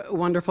is the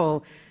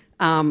wonderful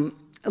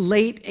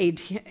late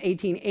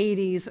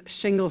 1880s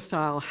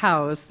shingle-style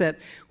house that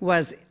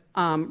was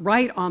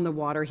right on the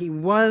water. He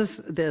was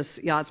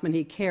this yachtsman.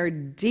 He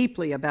cared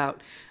deeply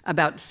about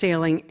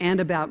sailing and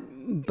about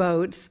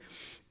boats.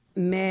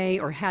 May,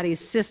 or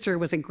Hattie's sister,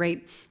 was a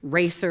great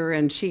racer,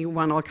 and she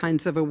won all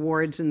kinds of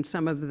awards in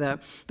some of the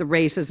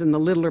races in the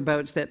littler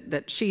boats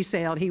that she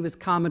sailed. He was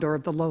commodore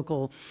of the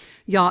local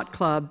yacht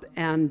club,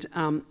 and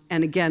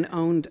again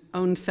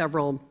owned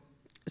several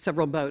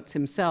boats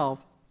himself.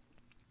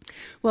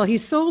 Well, he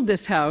sold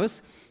this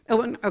house.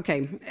 Oh,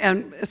 okay,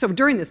 and so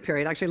during this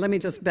period, actually, let me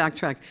just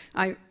backtrack.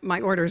 My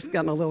order's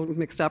gotten a little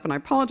mixed up, and I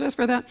apologize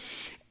for that.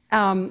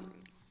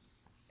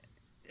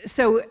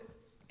 So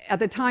at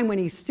the time when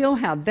he still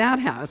had that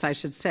house, I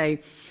should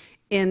say,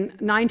 in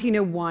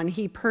 1901,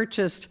 he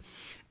purchased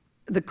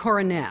the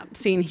Coronet,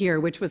 seen here,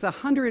 which was a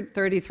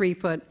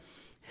 133-foot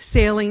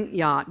sailing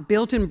yacht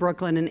built in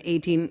Brooklyn in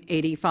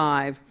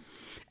 1885.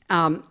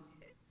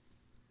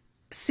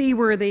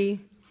 Seaworthy,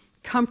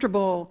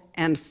 comfortable,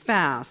 and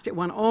fast. It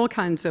won all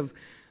kinds of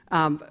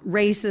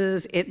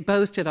races. It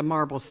boasted a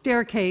marble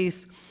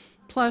staircase,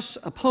 plush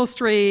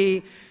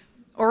upholstery,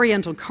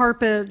 oriental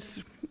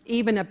carpets,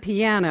 even a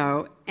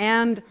piano,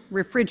 and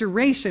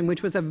refrigeration,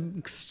 which was an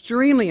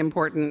extremely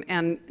important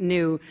and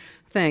new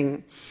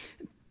thing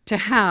to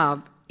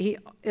have.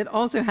 It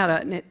also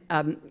had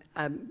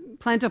a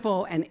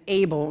plentiful and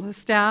able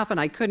staff, and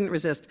I couldn't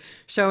resist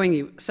showing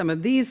you some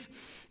of these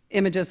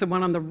images. The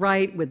one on the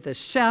right with the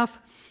chef,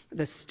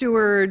 the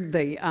steward,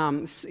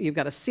 you've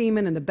got a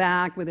seaman in the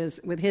back with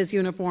his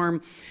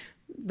uniform.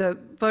 The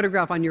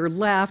photograph on your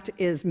left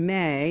is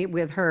May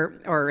with her,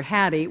 or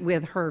Hattie,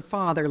 with her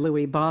father,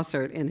 Louis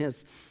Bossert, in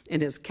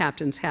his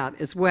captain's hat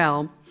as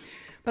well.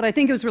 But I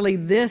think it was really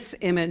this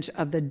image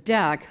of the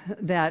deck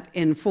that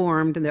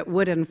informed, and that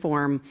would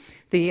inform,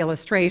 the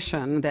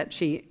illustration that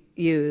she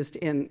used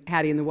in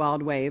Hattie and the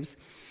Wild Waves,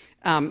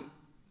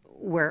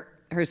 where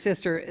her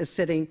sister is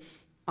sitting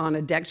on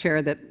a deck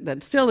chair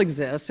that still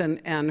exists,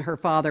 and her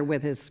father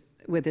with his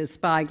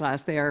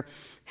spyglass there.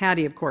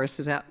 Hattie, of course,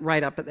 is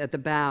right up at the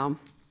bow,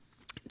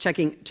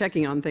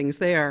 checking on things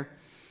there.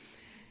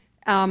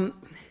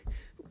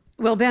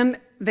 Well, then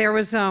there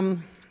was,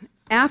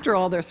 after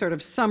all their sort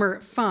of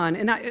summer fun,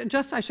 and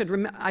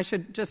I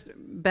should just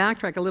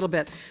backtrack a little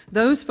bit.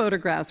 Those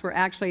photographs were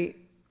actually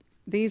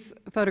these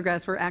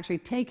photographs were actually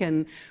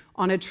taken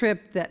on a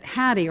trip that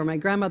Hattie, or my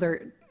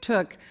grandmother,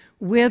 took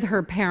with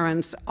her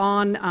parents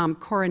on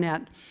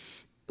Coronet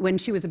when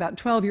she was about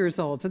 12 years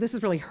old. So this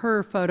is really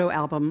her photo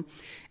album.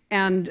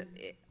 And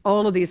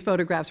all of these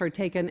photographs are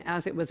taken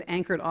as it was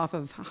anchored off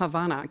of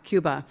Havana,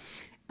 Cuba.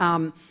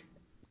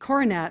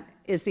 Coronet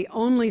is the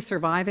only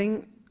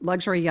surviving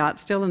luxury yacht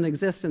still in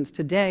existence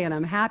today, and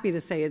I'm happy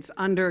to say it's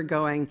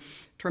undergoing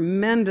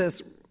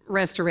tremendous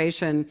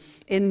restoration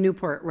in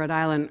Newport, Rhode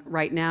Island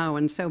right now,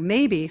 and so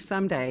maybe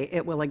someday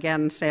it will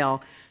again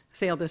sail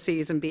the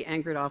seas and be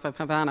anchored off of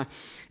Havana.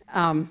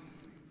 But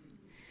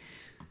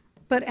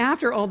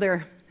after all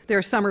their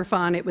summer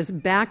fun, it was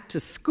back to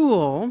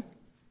school,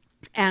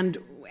 and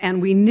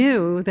we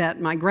knew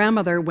that my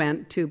grandmother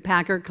went to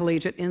Packer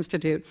Collegiate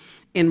Institute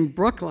in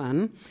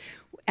Brooklyn,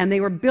 and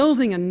they were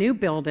building a new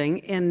building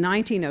in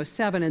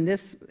 1907, and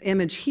this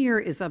image here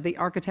is of the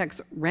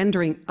architect's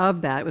rendering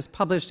of that. It was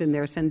published in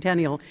their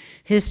centennial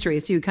history,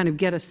 so you kind of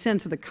get a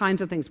sense of the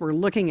kinds of things we're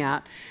looking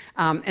at.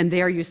 And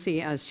there you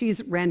see, as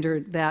she's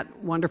rendered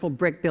that wonderful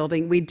brick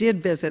building. We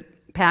did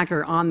visit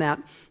Packer on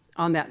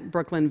that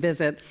Brooklyn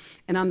visit,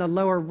 and on the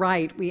lower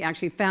right, we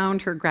actually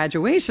found her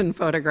graduation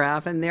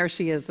photograph, and there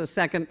she is, the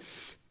second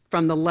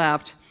from the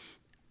left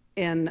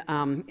in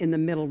the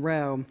middle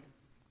row.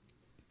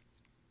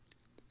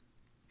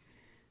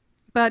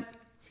 But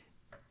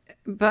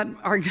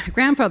our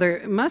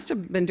grandfather must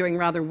have been doing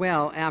rather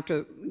well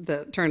after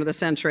the turn of the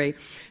century,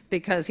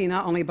 because he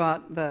not only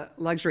bought the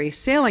luxury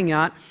sailing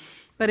yacht,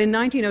 but in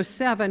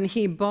 1907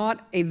 he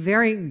bought a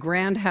very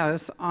grand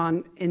house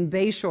in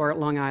Bayshore,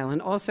 Long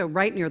Island, also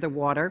right near the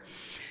water.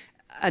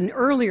 An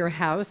earlier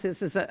house,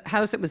 this is a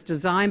house that was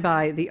designed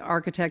by the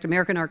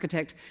American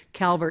architect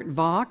Calvert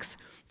Vaux,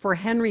 for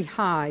Henry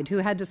Hyde, who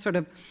had to sort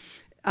of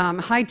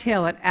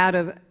hightail it out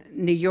of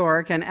New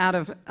York and out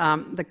of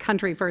the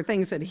country for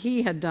things that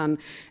he had done.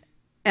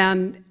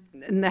 And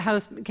the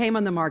house came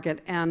on the market,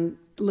 and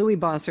Louis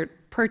Bossert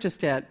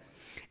purchased it.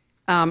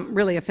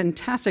 Really a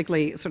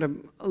fantastically sort of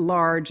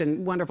large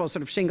and wonderful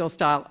sort of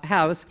shingle-style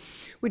house,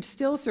 which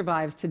still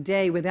survives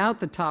today without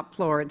the top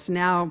floor. It's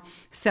now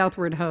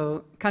Southward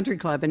Ho Country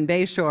Club in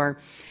Bayshore.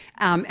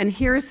 And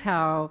here's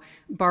how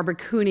Barbara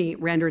Cooney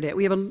rendered it.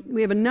 We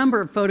have a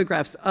number of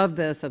photographs of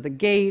this, of the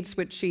gates,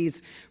 which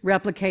she's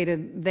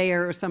replicated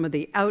there, some of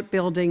the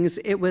outbuildings.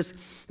 It was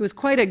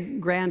quite a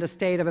grand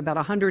estate of about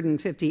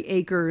 150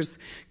 acres,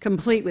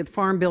 complete with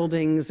farm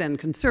buildings and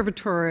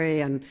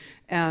conservatory and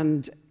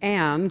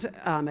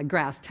a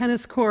grass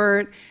tennis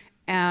court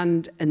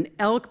and an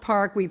elk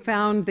park. We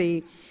found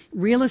the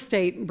real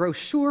estate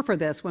brochure for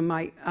this when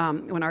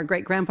our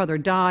great-grandfather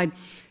died.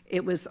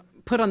 It was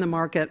put on the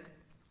market,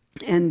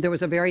 and there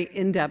was a very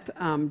in-depth,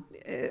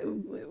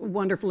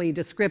 wonderfully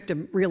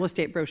descriptive real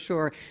estate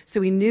brochure. So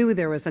we knew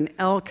there was an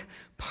elk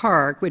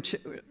park, which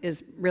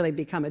is really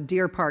become a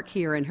deer park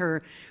here in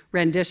her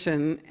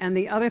rendition. And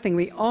the other thing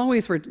we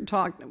always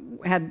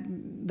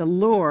had the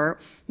lore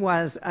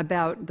was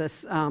about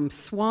this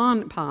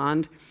swan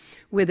pond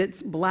with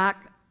its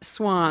black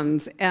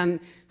swans. And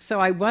so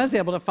I was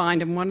able to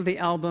find in one of the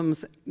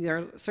albums, there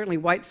are certainly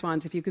white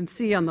swans. If you can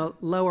see on the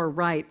lower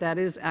right, that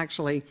is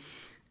actually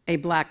a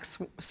black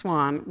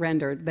swan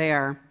rendered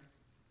there.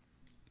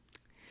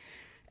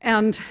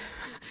 And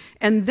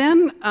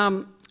then,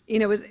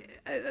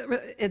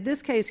 in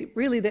this case,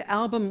 really the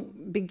album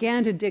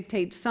began to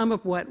dictate some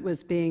of what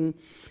was being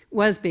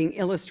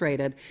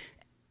illustrated.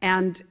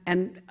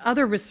 And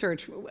other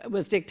research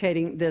was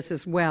dictating this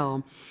as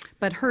well.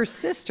 But her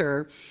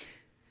sister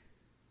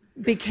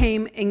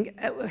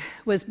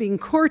was being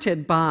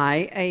courted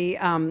by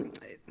a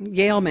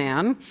Yale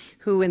man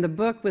who in the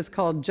book was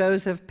called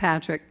Joseph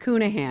Patrick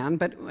Cooneyhan,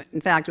 but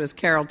in fact it was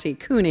Carol T.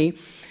 Cooney,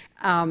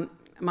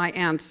 my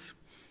aunt's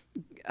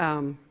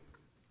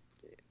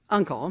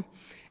uncle,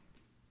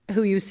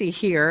 who you see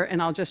here.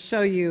 And I'll just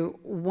show you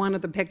one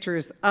of the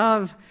pictures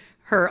of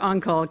her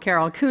uncle,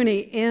 Carol Cooney,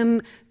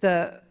 in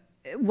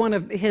one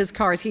of his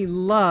cars. He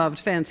loved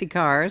fancy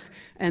cars,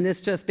 and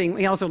this just being,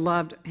 he also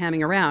loved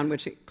hamming around,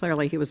 which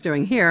clearly he was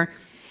doing here.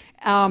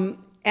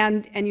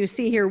 And you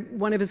see here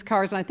one of his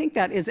cars, and I think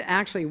that is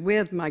actually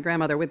with my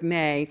grandmother, with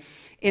May,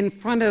 in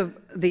front of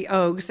the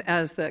Oaks,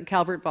 as the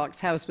Calvert Vaux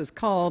house was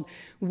called,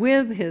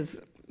 with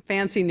his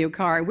fancy new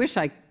car. I wish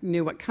I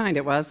knew what kind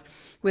it was,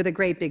 with a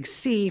great big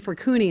C for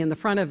Cooney in the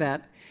front of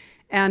it.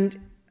 And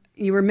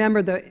you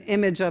remember the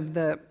image of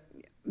the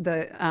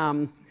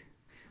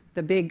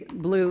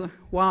big blue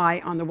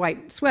Y on the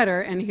white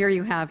sweater, and here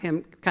you have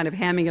him kind of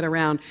hamming it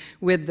around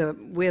with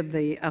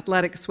the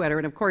athletic sweater.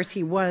 And of course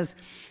he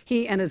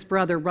and his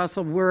brother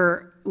Russell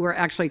were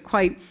actually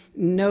quite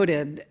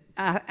noted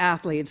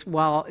athletes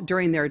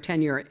during their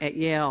tenure at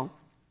Yale.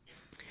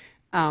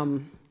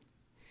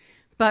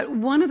 But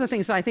one of the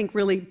things I think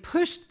really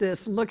pushed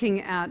this,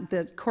 looking at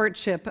the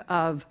courtship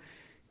of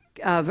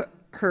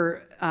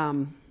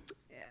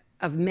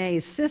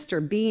May's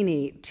sister,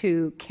 Beanie,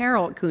 to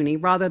Carol Cooney,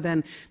 rather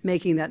than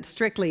making that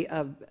strictly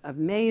of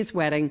May's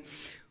wedding,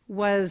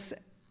 was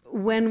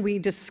when we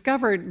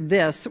discovered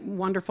this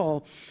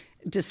wonderful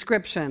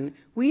description.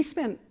 We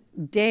spent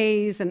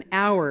days and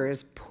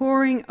hours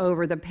poring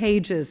over the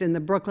pages in the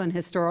Brooklyn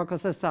Historical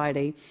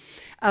Society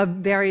of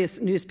various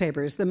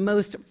newspapers, the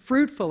most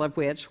fruitful of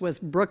which was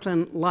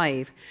Brooklyn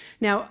Life.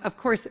 Now, of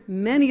course,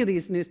 many of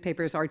these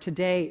newspapers are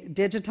today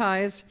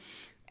digitized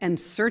and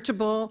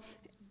searchable.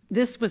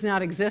 This was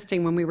not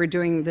existing when we were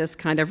doing this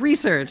kind of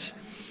research.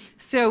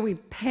 So we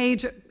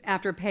page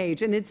after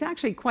page, and it's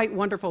actually quite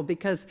wonderful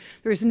because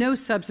there's no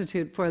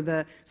substitute for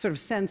the sort of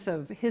sense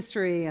of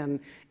history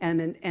and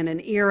an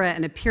era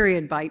and a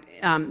period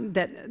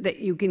that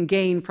you can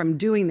gain from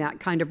doing that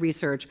kind of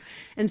research.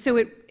 And so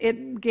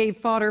it gave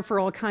fodder for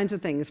all kinds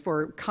of things,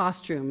 for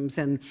costumes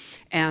and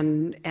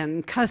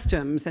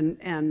customs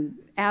and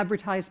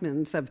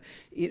advertisements of.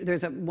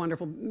 There's a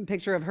wonderful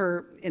picture of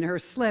her in her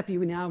slip.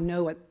 You now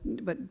know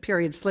what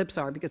period slips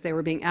are because they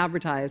were being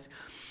advertised.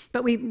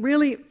 But we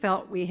really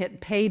felt we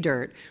hit pay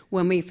dirt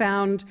when we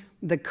found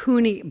the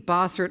Cooney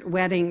Bossert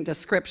wedding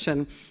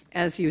description,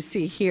 as you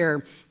see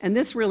here. And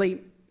this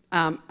really,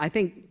 I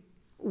think,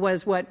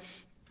 was what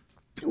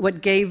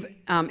gave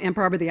Aunt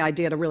Barbara the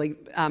idea to really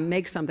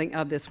make something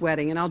of this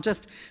wedding. And I'll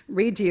just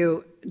read to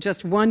you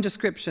just one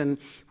description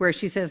where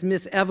she says,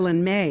 Miss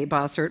Evelyn May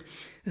Bossert,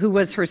 who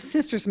was her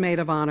sister's maid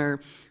of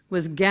honor,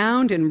 was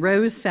gowned in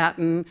rose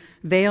satin,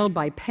 veiled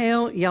by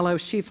pale yellow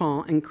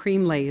chiffon and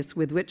cream lace,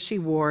 with which she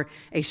wore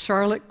a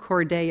Charlotte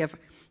Corday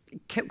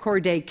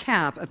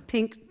cap of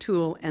pink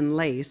tulle and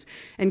lace,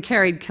 and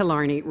carried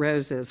Killarney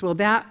roses. Well,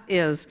 that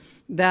is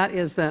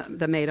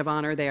the maid of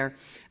honor there.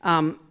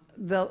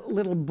 The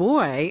little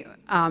boy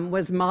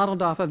was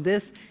modeled off of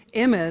this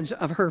image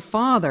of her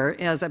father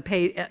as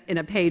in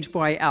a page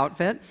boy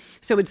outfit.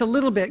 So it's a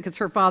little bit, because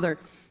her father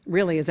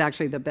really is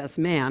actually the best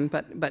man,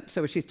 but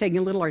so she's taking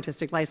a little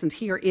artistic license.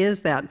 Here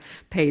is that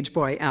page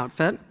boy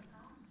outfit.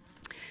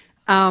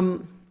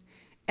 And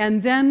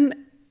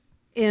then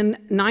in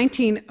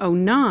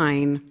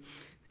 1909,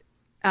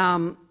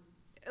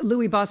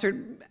 Louis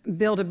Bossert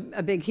built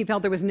he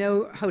felt there was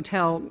no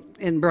hotel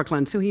in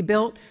Brooklyn, so he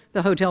built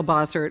the Hotel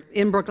Bossert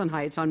in Brooklyn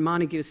Heights on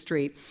Montague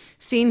Street,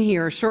 seen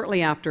here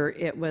shortly after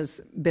it was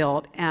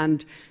built,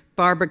 and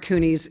Barbara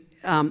Cooney's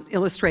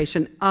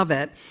illustration of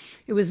it.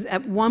 It was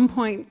at one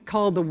point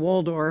called the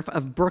Waldorf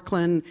of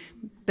Brooklyn,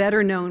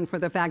 better known for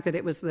the fact that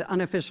it was the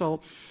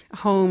unofficial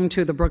home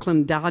to the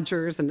Brooklyn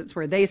Dodgers, and it's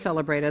where they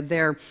celebrated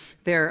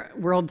their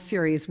World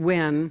Series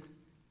win.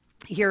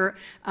 Here,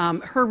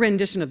 her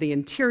rendition of the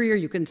interior,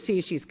 you can see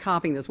she's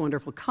copying those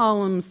wonderful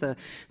columns, the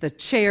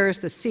chairs,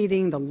 the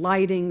seating, the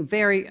lighting,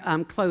 very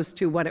close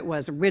to what it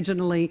was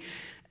originally.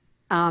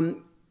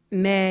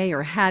 May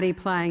or Hattie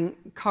playing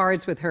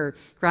cards with her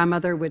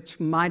grandmother, which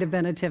might have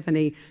been a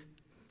Tiffany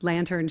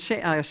lantern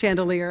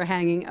chandelier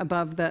hanging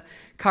above the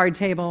card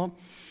table.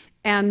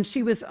 And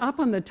she was up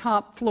on the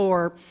top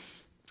floor.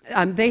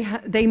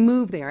 They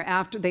moved there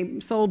after they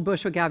sold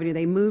Bushwick Avenue.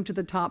 They moved to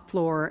the top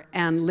floor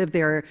and lived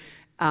there.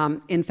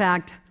 In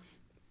fact,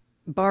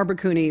 Barbara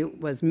Cooney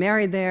was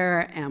married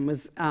there and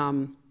was,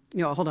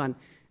 hold on.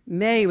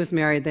 May was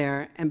married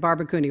there and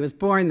Barbara Cooney was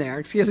born there.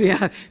 Excuse me,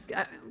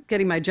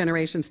 getting my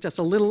generations just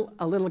a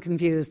little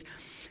confused.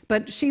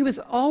 But she was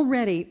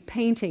already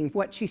painting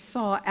what she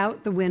saw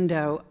out the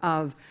window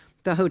of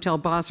the Hotel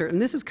Bossert.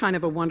 And this is kind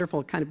of a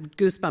wonderful, kind of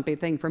goosebumpy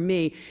thing for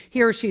me.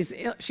 Here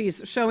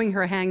she's showing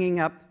her hanging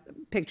up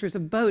pictures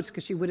of boats,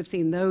 because she would have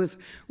seen those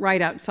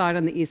right outside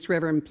on the East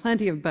River, and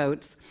plenty of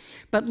boats.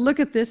 But look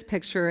at this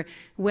picture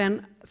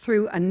when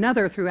through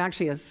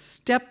actually a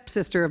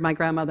stepsister of my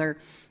grandmother,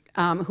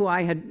 who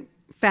I had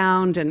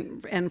found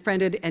and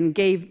friended and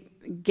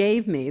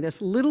gave me this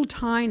little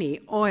tiny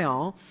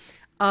oil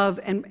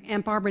of, and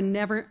Aunt Barbara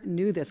never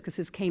knew this because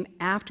this came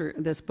after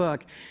this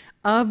book,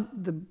 of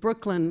the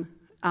Brooklyn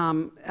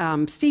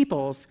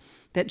steeples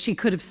that she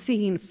could have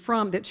seen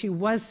that she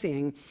was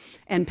seeing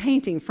and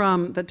painting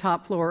from the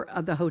top floor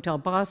of the Hotel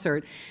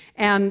Bossert.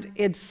 And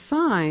it's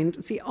signed,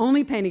 it's the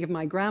only painting of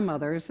my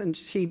grandmother's, and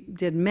she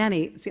did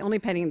many, it's the only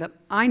painting that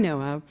I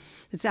know of,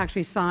 it's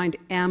actually signed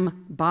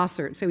M.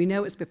 Bossert. So we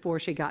know it's before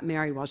she got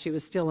married, while she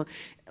was still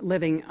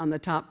living on the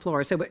top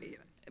floor.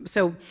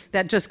 So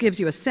that just gives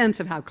you a sense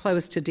of how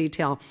close to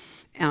detail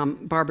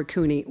Barbara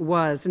Cooney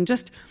was. And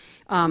just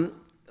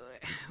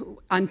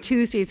on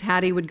Tuesdays,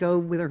 Hattie would go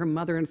with her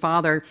mother and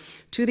father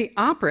to the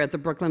opera at the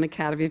Brooklyn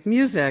Academy of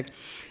Music.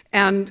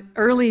 And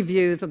early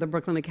views of the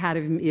Brooklyn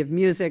Academy of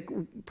Music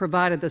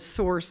provided the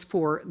source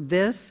for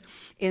this.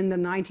 In the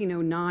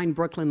 1909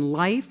 Brooklyn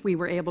Life, we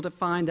were able to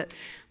find that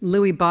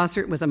Louis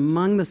Bossert was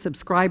among the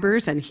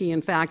subscribers, and he,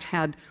 in fact,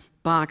 had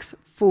box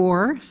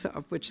 4, so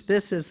of which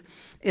this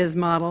is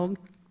modeled.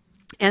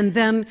 And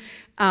then,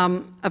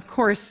 of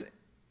course,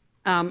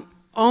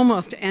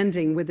 almost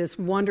ending with this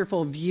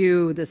wonderful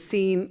view, the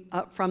scene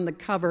up from the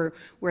cover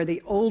where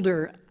the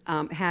older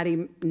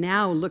Hattie,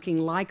 now looking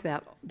like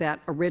that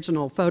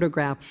original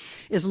photograph,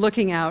 is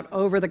looking out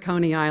over the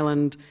Coney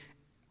Island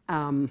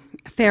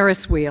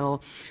Ferris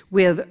wheel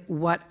with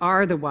what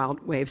are the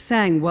Wild Waves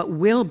saying, what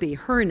will be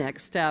her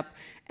next step.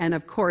 And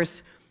of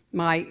course,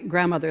 my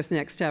grandmother's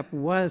next step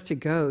was to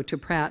go to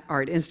Pratt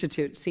Art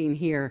Institute, seen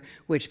here,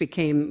 which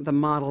became the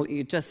model.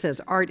 It just says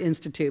Art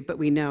Institute, but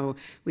we know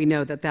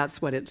that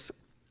that's what it's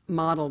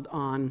modeled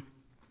on.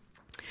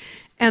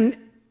 And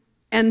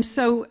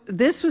so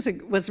this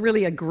was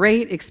really a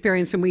great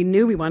experience, and we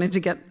knew we wanted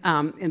to get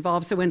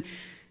involved. So when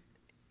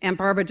Aunt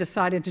Barbara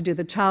decided to do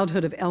the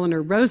childhood of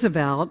Eleanor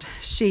Roosevelt,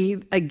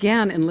 she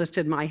again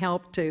enlisted my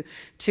help to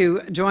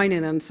join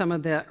in on some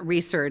of the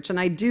research. And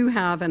I do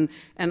have, and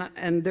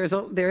there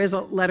is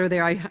a letter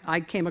there. I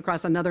came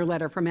across another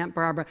letter from Aunt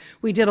Barbara.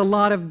 We did a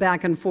lot of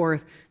back and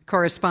forth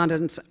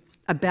correspondence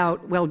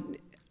about, well,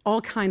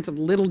 all kinds of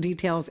little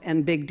details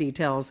and big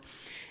details.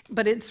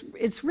 But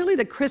it's really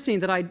the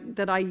christening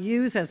that I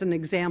use as an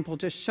example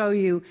to show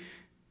you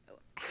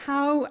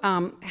how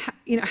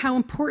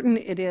important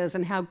it is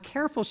and how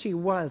careful she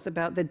was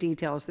about the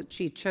details that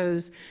she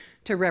chose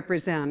to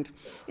represent.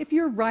 If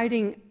you're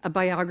writing a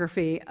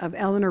biography of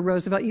Eleanor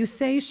Roosevelt, you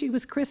say she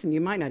was christened.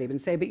 You might not even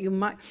say, but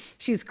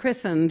she's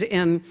christened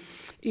in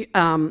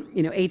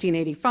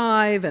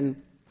 1885, and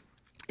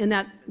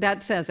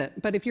that says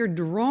it. But if you're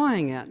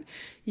drawing it,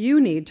 you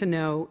need to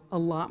know a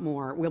lot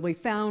more. Well, we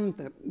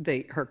found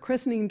her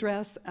christening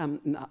dress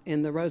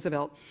in the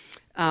Roosevelt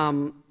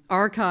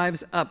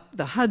archives up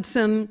the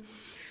Hudson.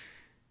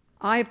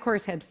 I, of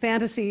course, had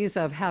fantasies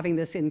of having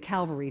this in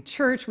Calvary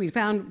Church. We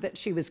found that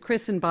she was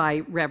christened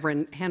by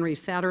Reverend Henry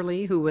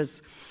Satterley, who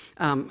was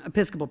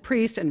Episcopal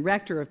priest and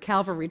rector of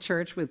Calvary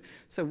Church with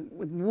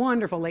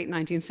wonderful late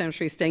 19th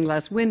century stained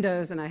glass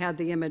windows, and I had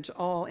the image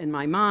all in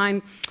my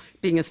mind,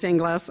 being a stained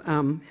glass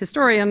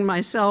historian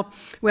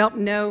myself. Well,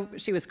 no,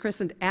 she was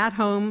christened at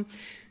home.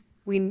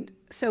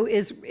 So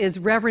is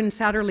Reverend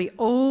Satterley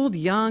old,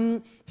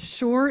 young,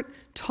 short,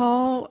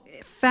 tall,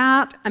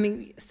 fat? I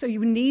mean, so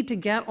you need to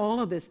get all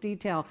of this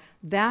detail.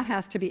 That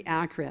has to be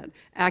accurate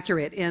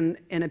in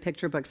a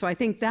picture book. So I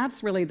think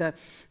that's really the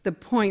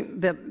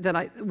point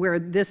where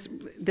this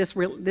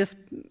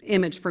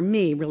image for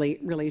me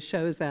really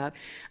shows that.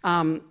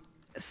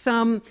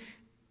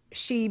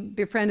 She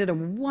befriended a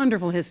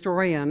wonderful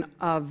historian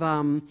of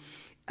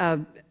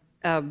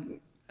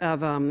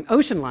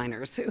ocean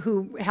liners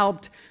who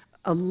helped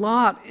a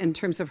lot in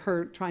terms of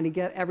her trying to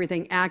get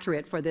everything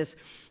accurate for this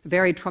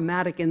very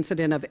traumatic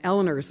incident of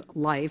Eleanor's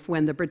life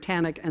when the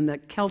Britannic and the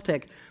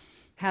Celtic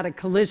had a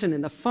collision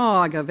in the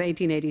fog of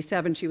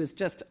 1887. She was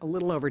just a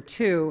little over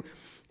 2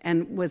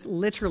 and was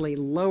literally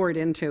lowered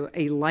into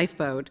a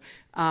lifeboat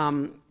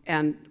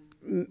and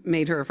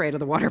made her afraid of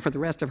the water for the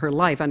rest of her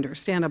life,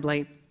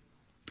 understandably.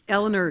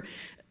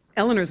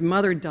 Eleanor's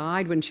mother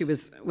died when she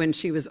was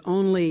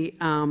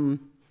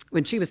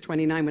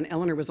 29, when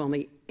Eleanor was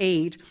only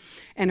 8.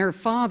 And her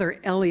father,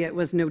 Elliot,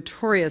 was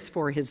notorious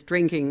for his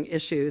drinking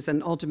issues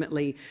and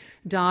ultimately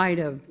died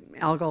of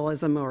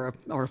alcoholism or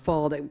a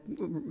fall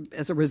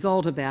as a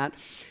result of that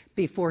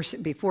before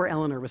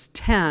Eleanor was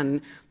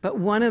 10. But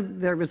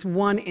there was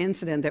one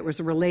incident that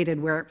was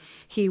related where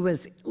he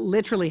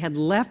literally had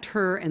left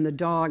her and the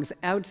dogs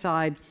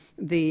outside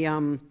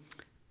the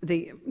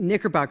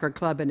Knickerbocker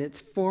Club and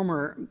its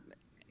former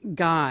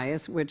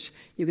guise, which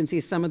you can see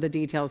some of the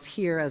details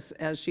here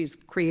as she's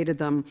created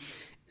them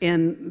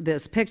in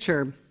this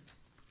picture,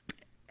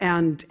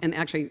 and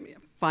actually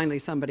finally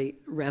somebody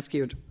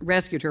rescued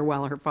her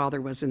while her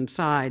father was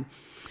inside.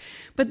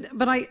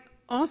 But I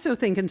also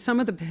think in some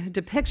of the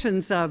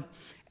depictions of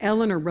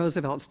Eleanor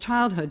Roosevelt's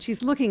childhood,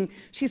 she's looking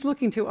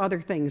to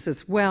other things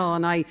as well,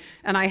 and I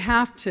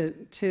have to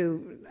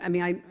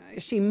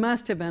she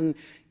must have been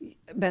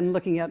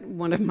looking at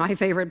one of my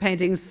favorite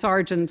paintings,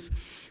 Sargent's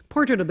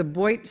portrait of the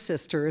Boit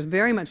sisters,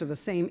 very much of the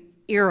same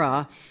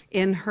era,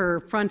 in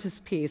her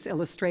frontispiece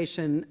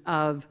illustration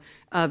of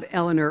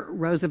Eleanor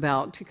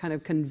Roosevelt, to kind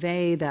of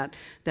convey that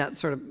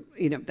sort of,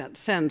 that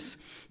sense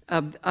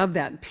of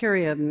that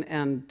period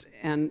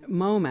and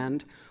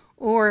moment.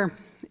 Or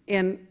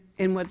in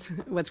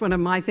what's one of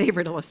my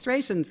favorite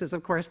illustrations is,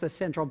 of course, the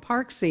Central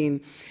Park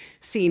scene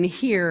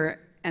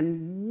here,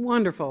 and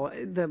wonderful.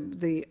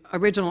 The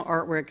original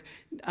artwork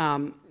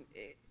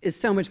is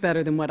so much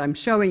better than what I'm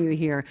showing you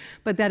here,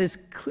 but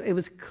it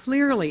was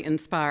clearly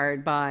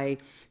inspired by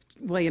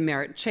William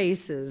Merritt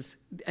Chase's,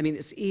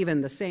 it's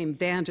even the same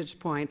vantage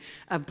point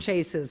of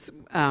Chase's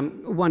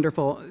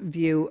wonderful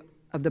view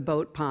of the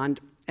boat pond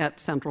at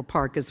Central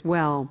Park as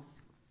well.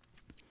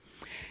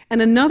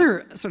 And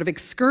another sort of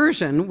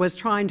excursion was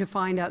trying to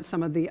find out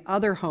some of the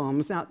other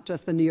homes, not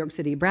just the New York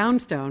City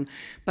brownstone,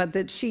 but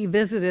that she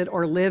visited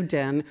or lived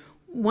in,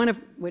 one of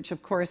which,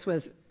 of course,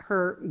 was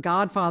her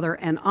godfather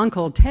and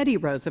uncle Teddy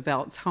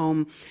Roosevelt's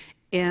home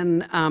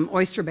in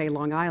Oyster Bay,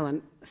 Long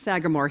Island,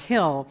 Sagamore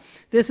Hill.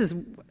 This is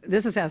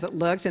as it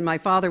looked, and my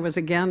father was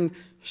again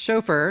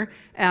chauffeur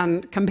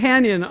and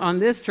companion on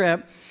this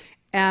trip.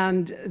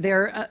 And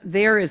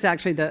there is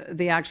actually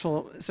the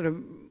actual sort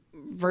of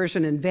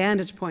version and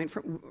vantage point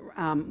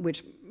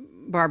which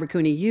Barbara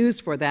Cooney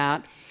used for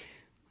that.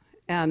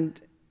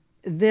 And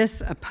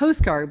this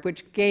postcard,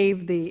 which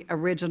gave the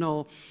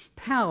original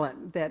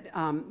palette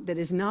that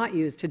is not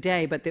used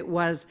today, but that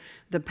was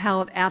the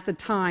palette at the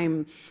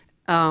time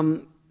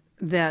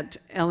that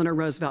Eleanor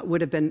Roosevelt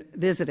would have been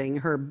visiting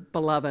her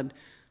beloved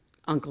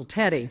Uncle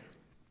Teddy.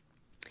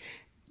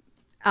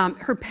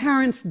 Her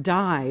parents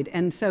died,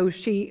 and so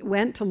she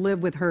went to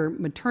live with her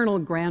maternal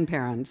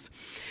grandparents,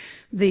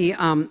 the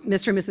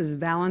Mr. and Mrs.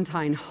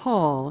 Valentine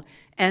Hall,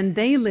 and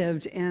they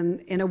lived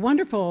in a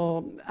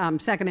wonderful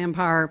Second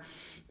Empire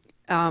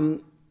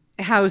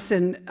house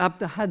up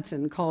the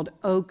Hudson called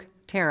Oak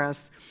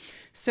Terrace.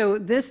 So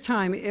this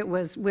time it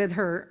was with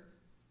her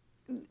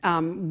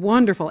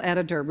wonderful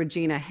editor,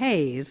 Regina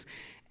Hayes,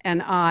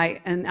 and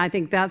I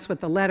think that's what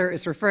the letter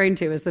is referring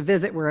to, is the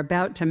visit we're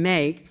about to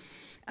make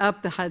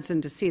up the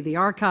Hudson to see the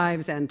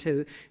archives and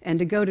to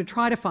go to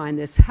try to find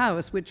this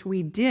house, which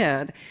we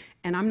did.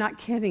 And I'm not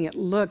kidding, it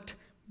looked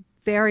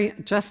very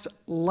just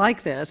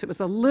like this. It was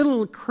a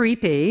little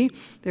creepy.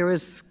 There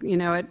was,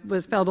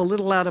 it felt a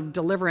little out of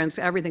Deliverance.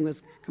 Everything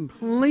was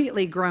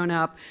completely grown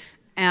up.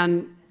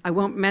 And I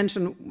won't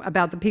mention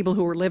about the people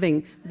who were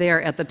living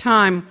there at the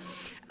time.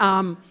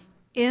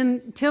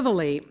 In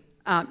Tivoli,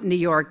 New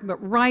York, but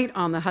right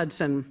on the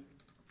Hudson.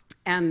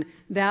 And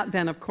that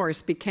then, of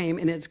course, became,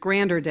 in its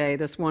grander day,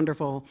 this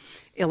wonderful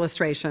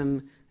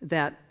illustration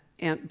that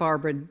Aunt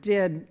Barbara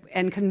did,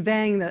 and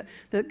conveying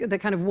the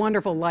kind of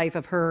wonderful life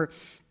of her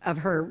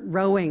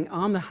rowing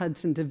on the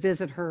Hudson to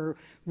visit her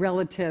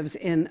relatives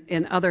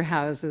in other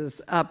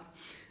houses up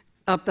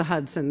the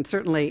Hudson.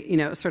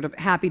 Certainly, sort of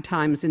happy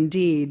times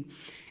indeed.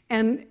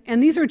 And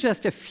these are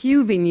just a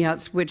few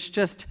vignettes, which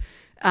just,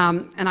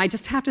 and I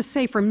just have to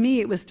say, for me,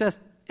 it was just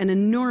an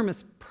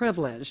enormous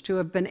privilege to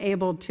have been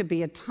able to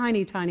be a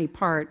tiny, tiny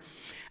part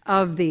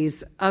of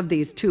these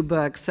two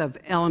books of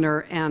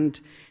Eleanor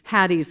and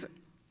Hattie's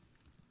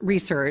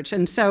research.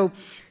 And so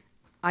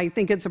I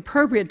think it's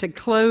appropriate to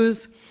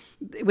close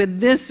with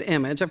this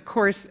image, of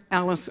course,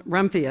 Alice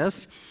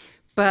Rumphius,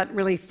 but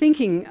really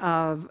thinking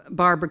of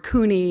Barbara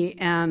Cooney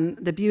and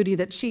the beauty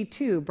that she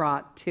too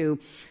brought to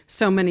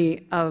so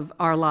many of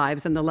our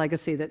lives and the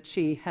legacy that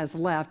she has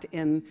left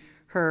in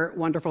her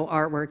wonderful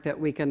artwork that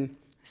we can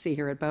see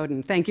here at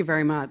Bowdoin. Thank you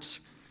very much.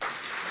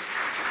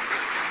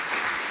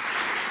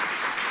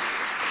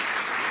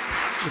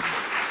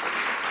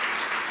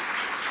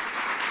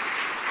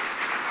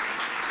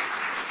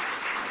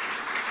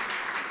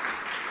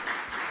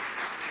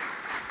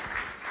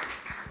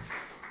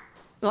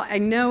 Well, I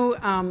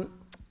know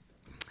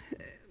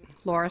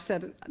Laura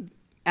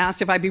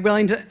asked if I'd be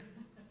willing to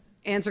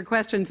answer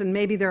questions, and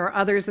maybe there are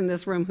others in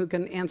this room who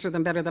can answer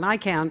them better than I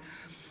can,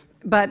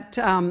 but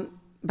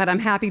I'm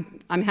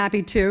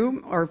happy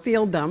to, or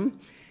field them.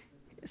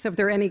 So if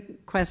there are any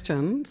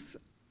questions,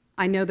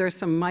 I know there's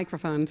some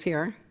microphones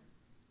here.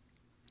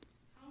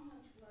 How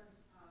much was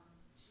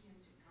she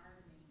into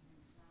gardening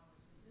and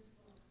flowers?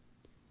 Because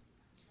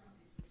this book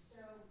is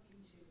so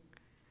into,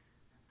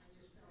 I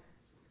just felt it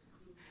was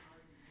a good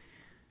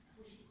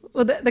garden.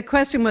 Well, the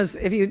question was,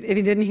 if you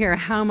didn't hear,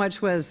 how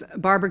much was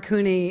Barbara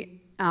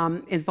Cooney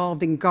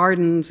involved in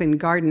gardens and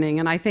gardening?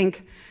 And I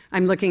think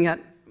I'm looking at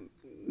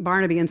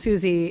Barnaby and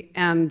Susie,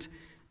 and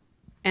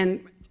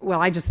well,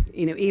 I just,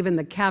 even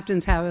the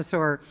Captain's House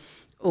or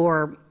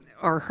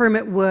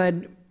Hermit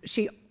Wood,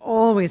 she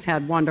always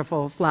had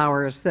wonderful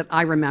flowers that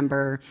I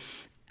remember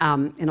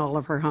in all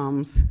of her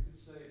homes. Say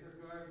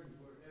her gardens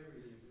were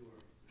everything to her.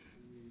 I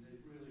mean, they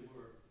really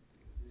were.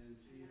 And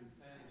she even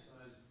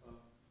fantasized about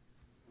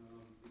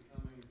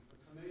becoming a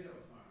tomato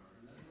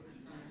farmer,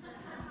 and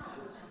that's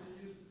what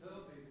she used to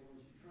tell people when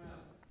she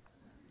traveled.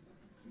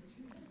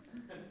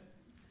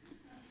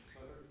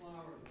 But her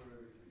flowers were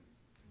everything.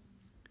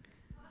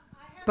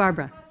 I have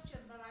Barbara. a question,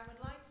 but I would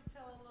like to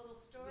tell a little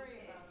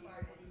story about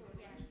Barbara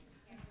Cooney.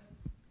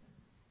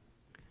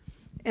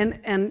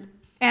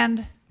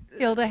 And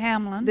Hilda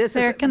Hamlin. this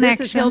This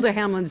is Hilda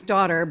Hamlin's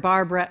daughter,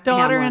 Barbara Hamlin.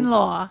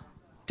 daughter-in-law.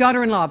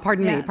 Daughter-in-law,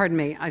 pardon Yes.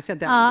 me, I said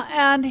that.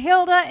 And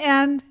Hilda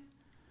and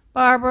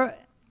Barbara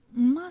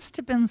must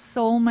have been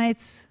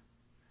soulmates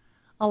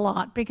a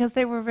lot because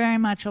they were very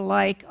much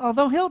alike,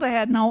 although Hilda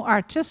had no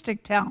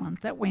artistic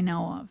talent that we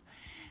know of.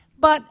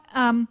 But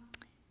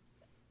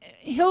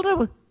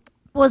Hilda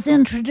was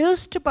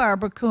introduced to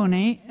Barbara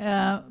Cooney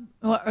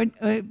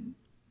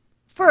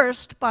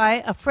first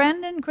by a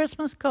friend in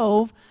Christmas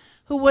Cove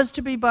who was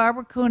to be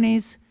Barbara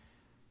Cooney's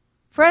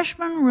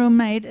freshman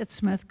roommate at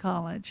Smith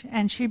College.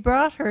 And she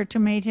brought her to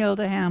meet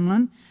Hilda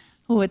Hamlin,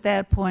 who at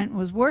that point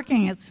was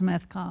working at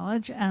Smith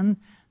College, and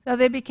so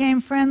they became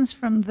friends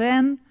from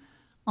then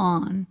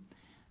on.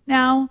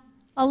 Now,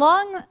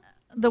 along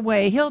the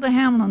way, Hilda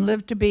Hamlin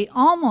lived to be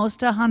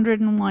almost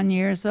 101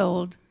 years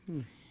old.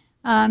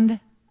 And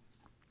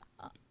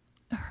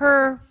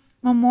her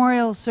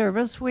memorial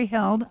service we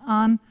held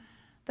on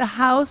the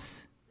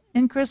house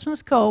in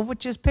Christmas Cove,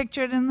 which is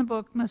pictured in the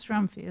book, Miss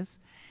Rumphius.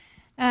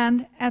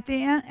 And at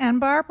the end, and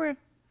Barbara,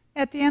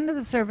 at the end of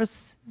the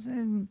service,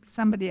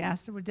 somebody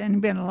asked her, would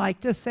anybody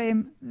like to say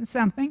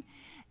something?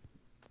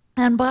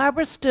 And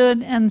Barbara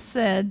stood and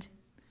said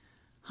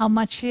how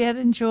much she had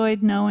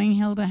enjoyed knowing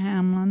Hilda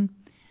Hamlin,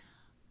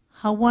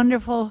 how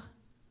wonderful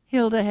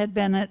Hilda had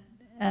been at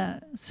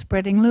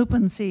spreading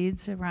lupin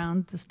seeds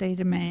around the state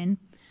of Maine.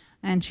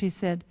 And she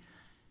said,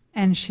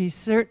 and she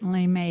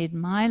certainly made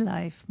my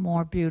life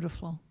more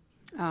beautiful.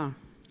 Oh,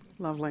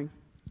 lovely.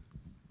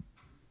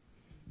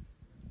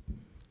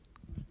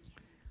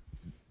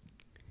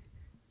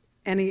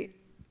 Any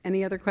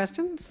other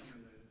questions?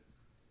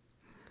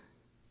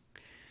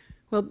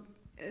 Well,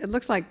 it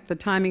looks like the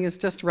timing is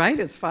just right.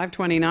 It's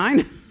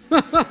 5:29.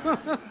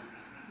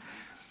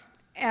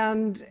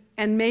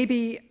 And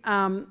maybe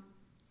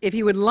if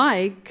you would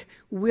like,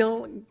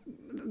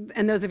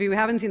 and those of you who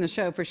haven't seen the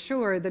show, for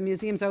sure, the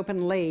museum's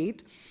open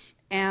late,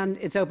 and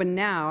it's open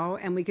now,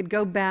 and we could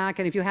go back,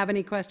 and if you have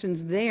any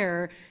questions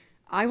there,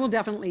 I will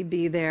definitely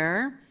be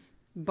there.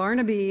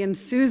 Barnaby and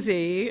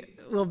Susie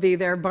will be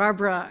there.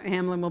 Barbara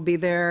Hamlin will be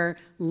there.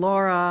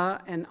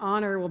 Laura and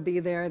Honor will be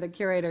there, the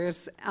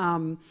curators.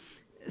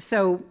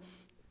 So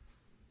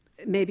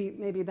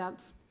maybe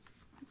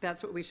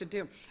that's what we should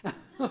do.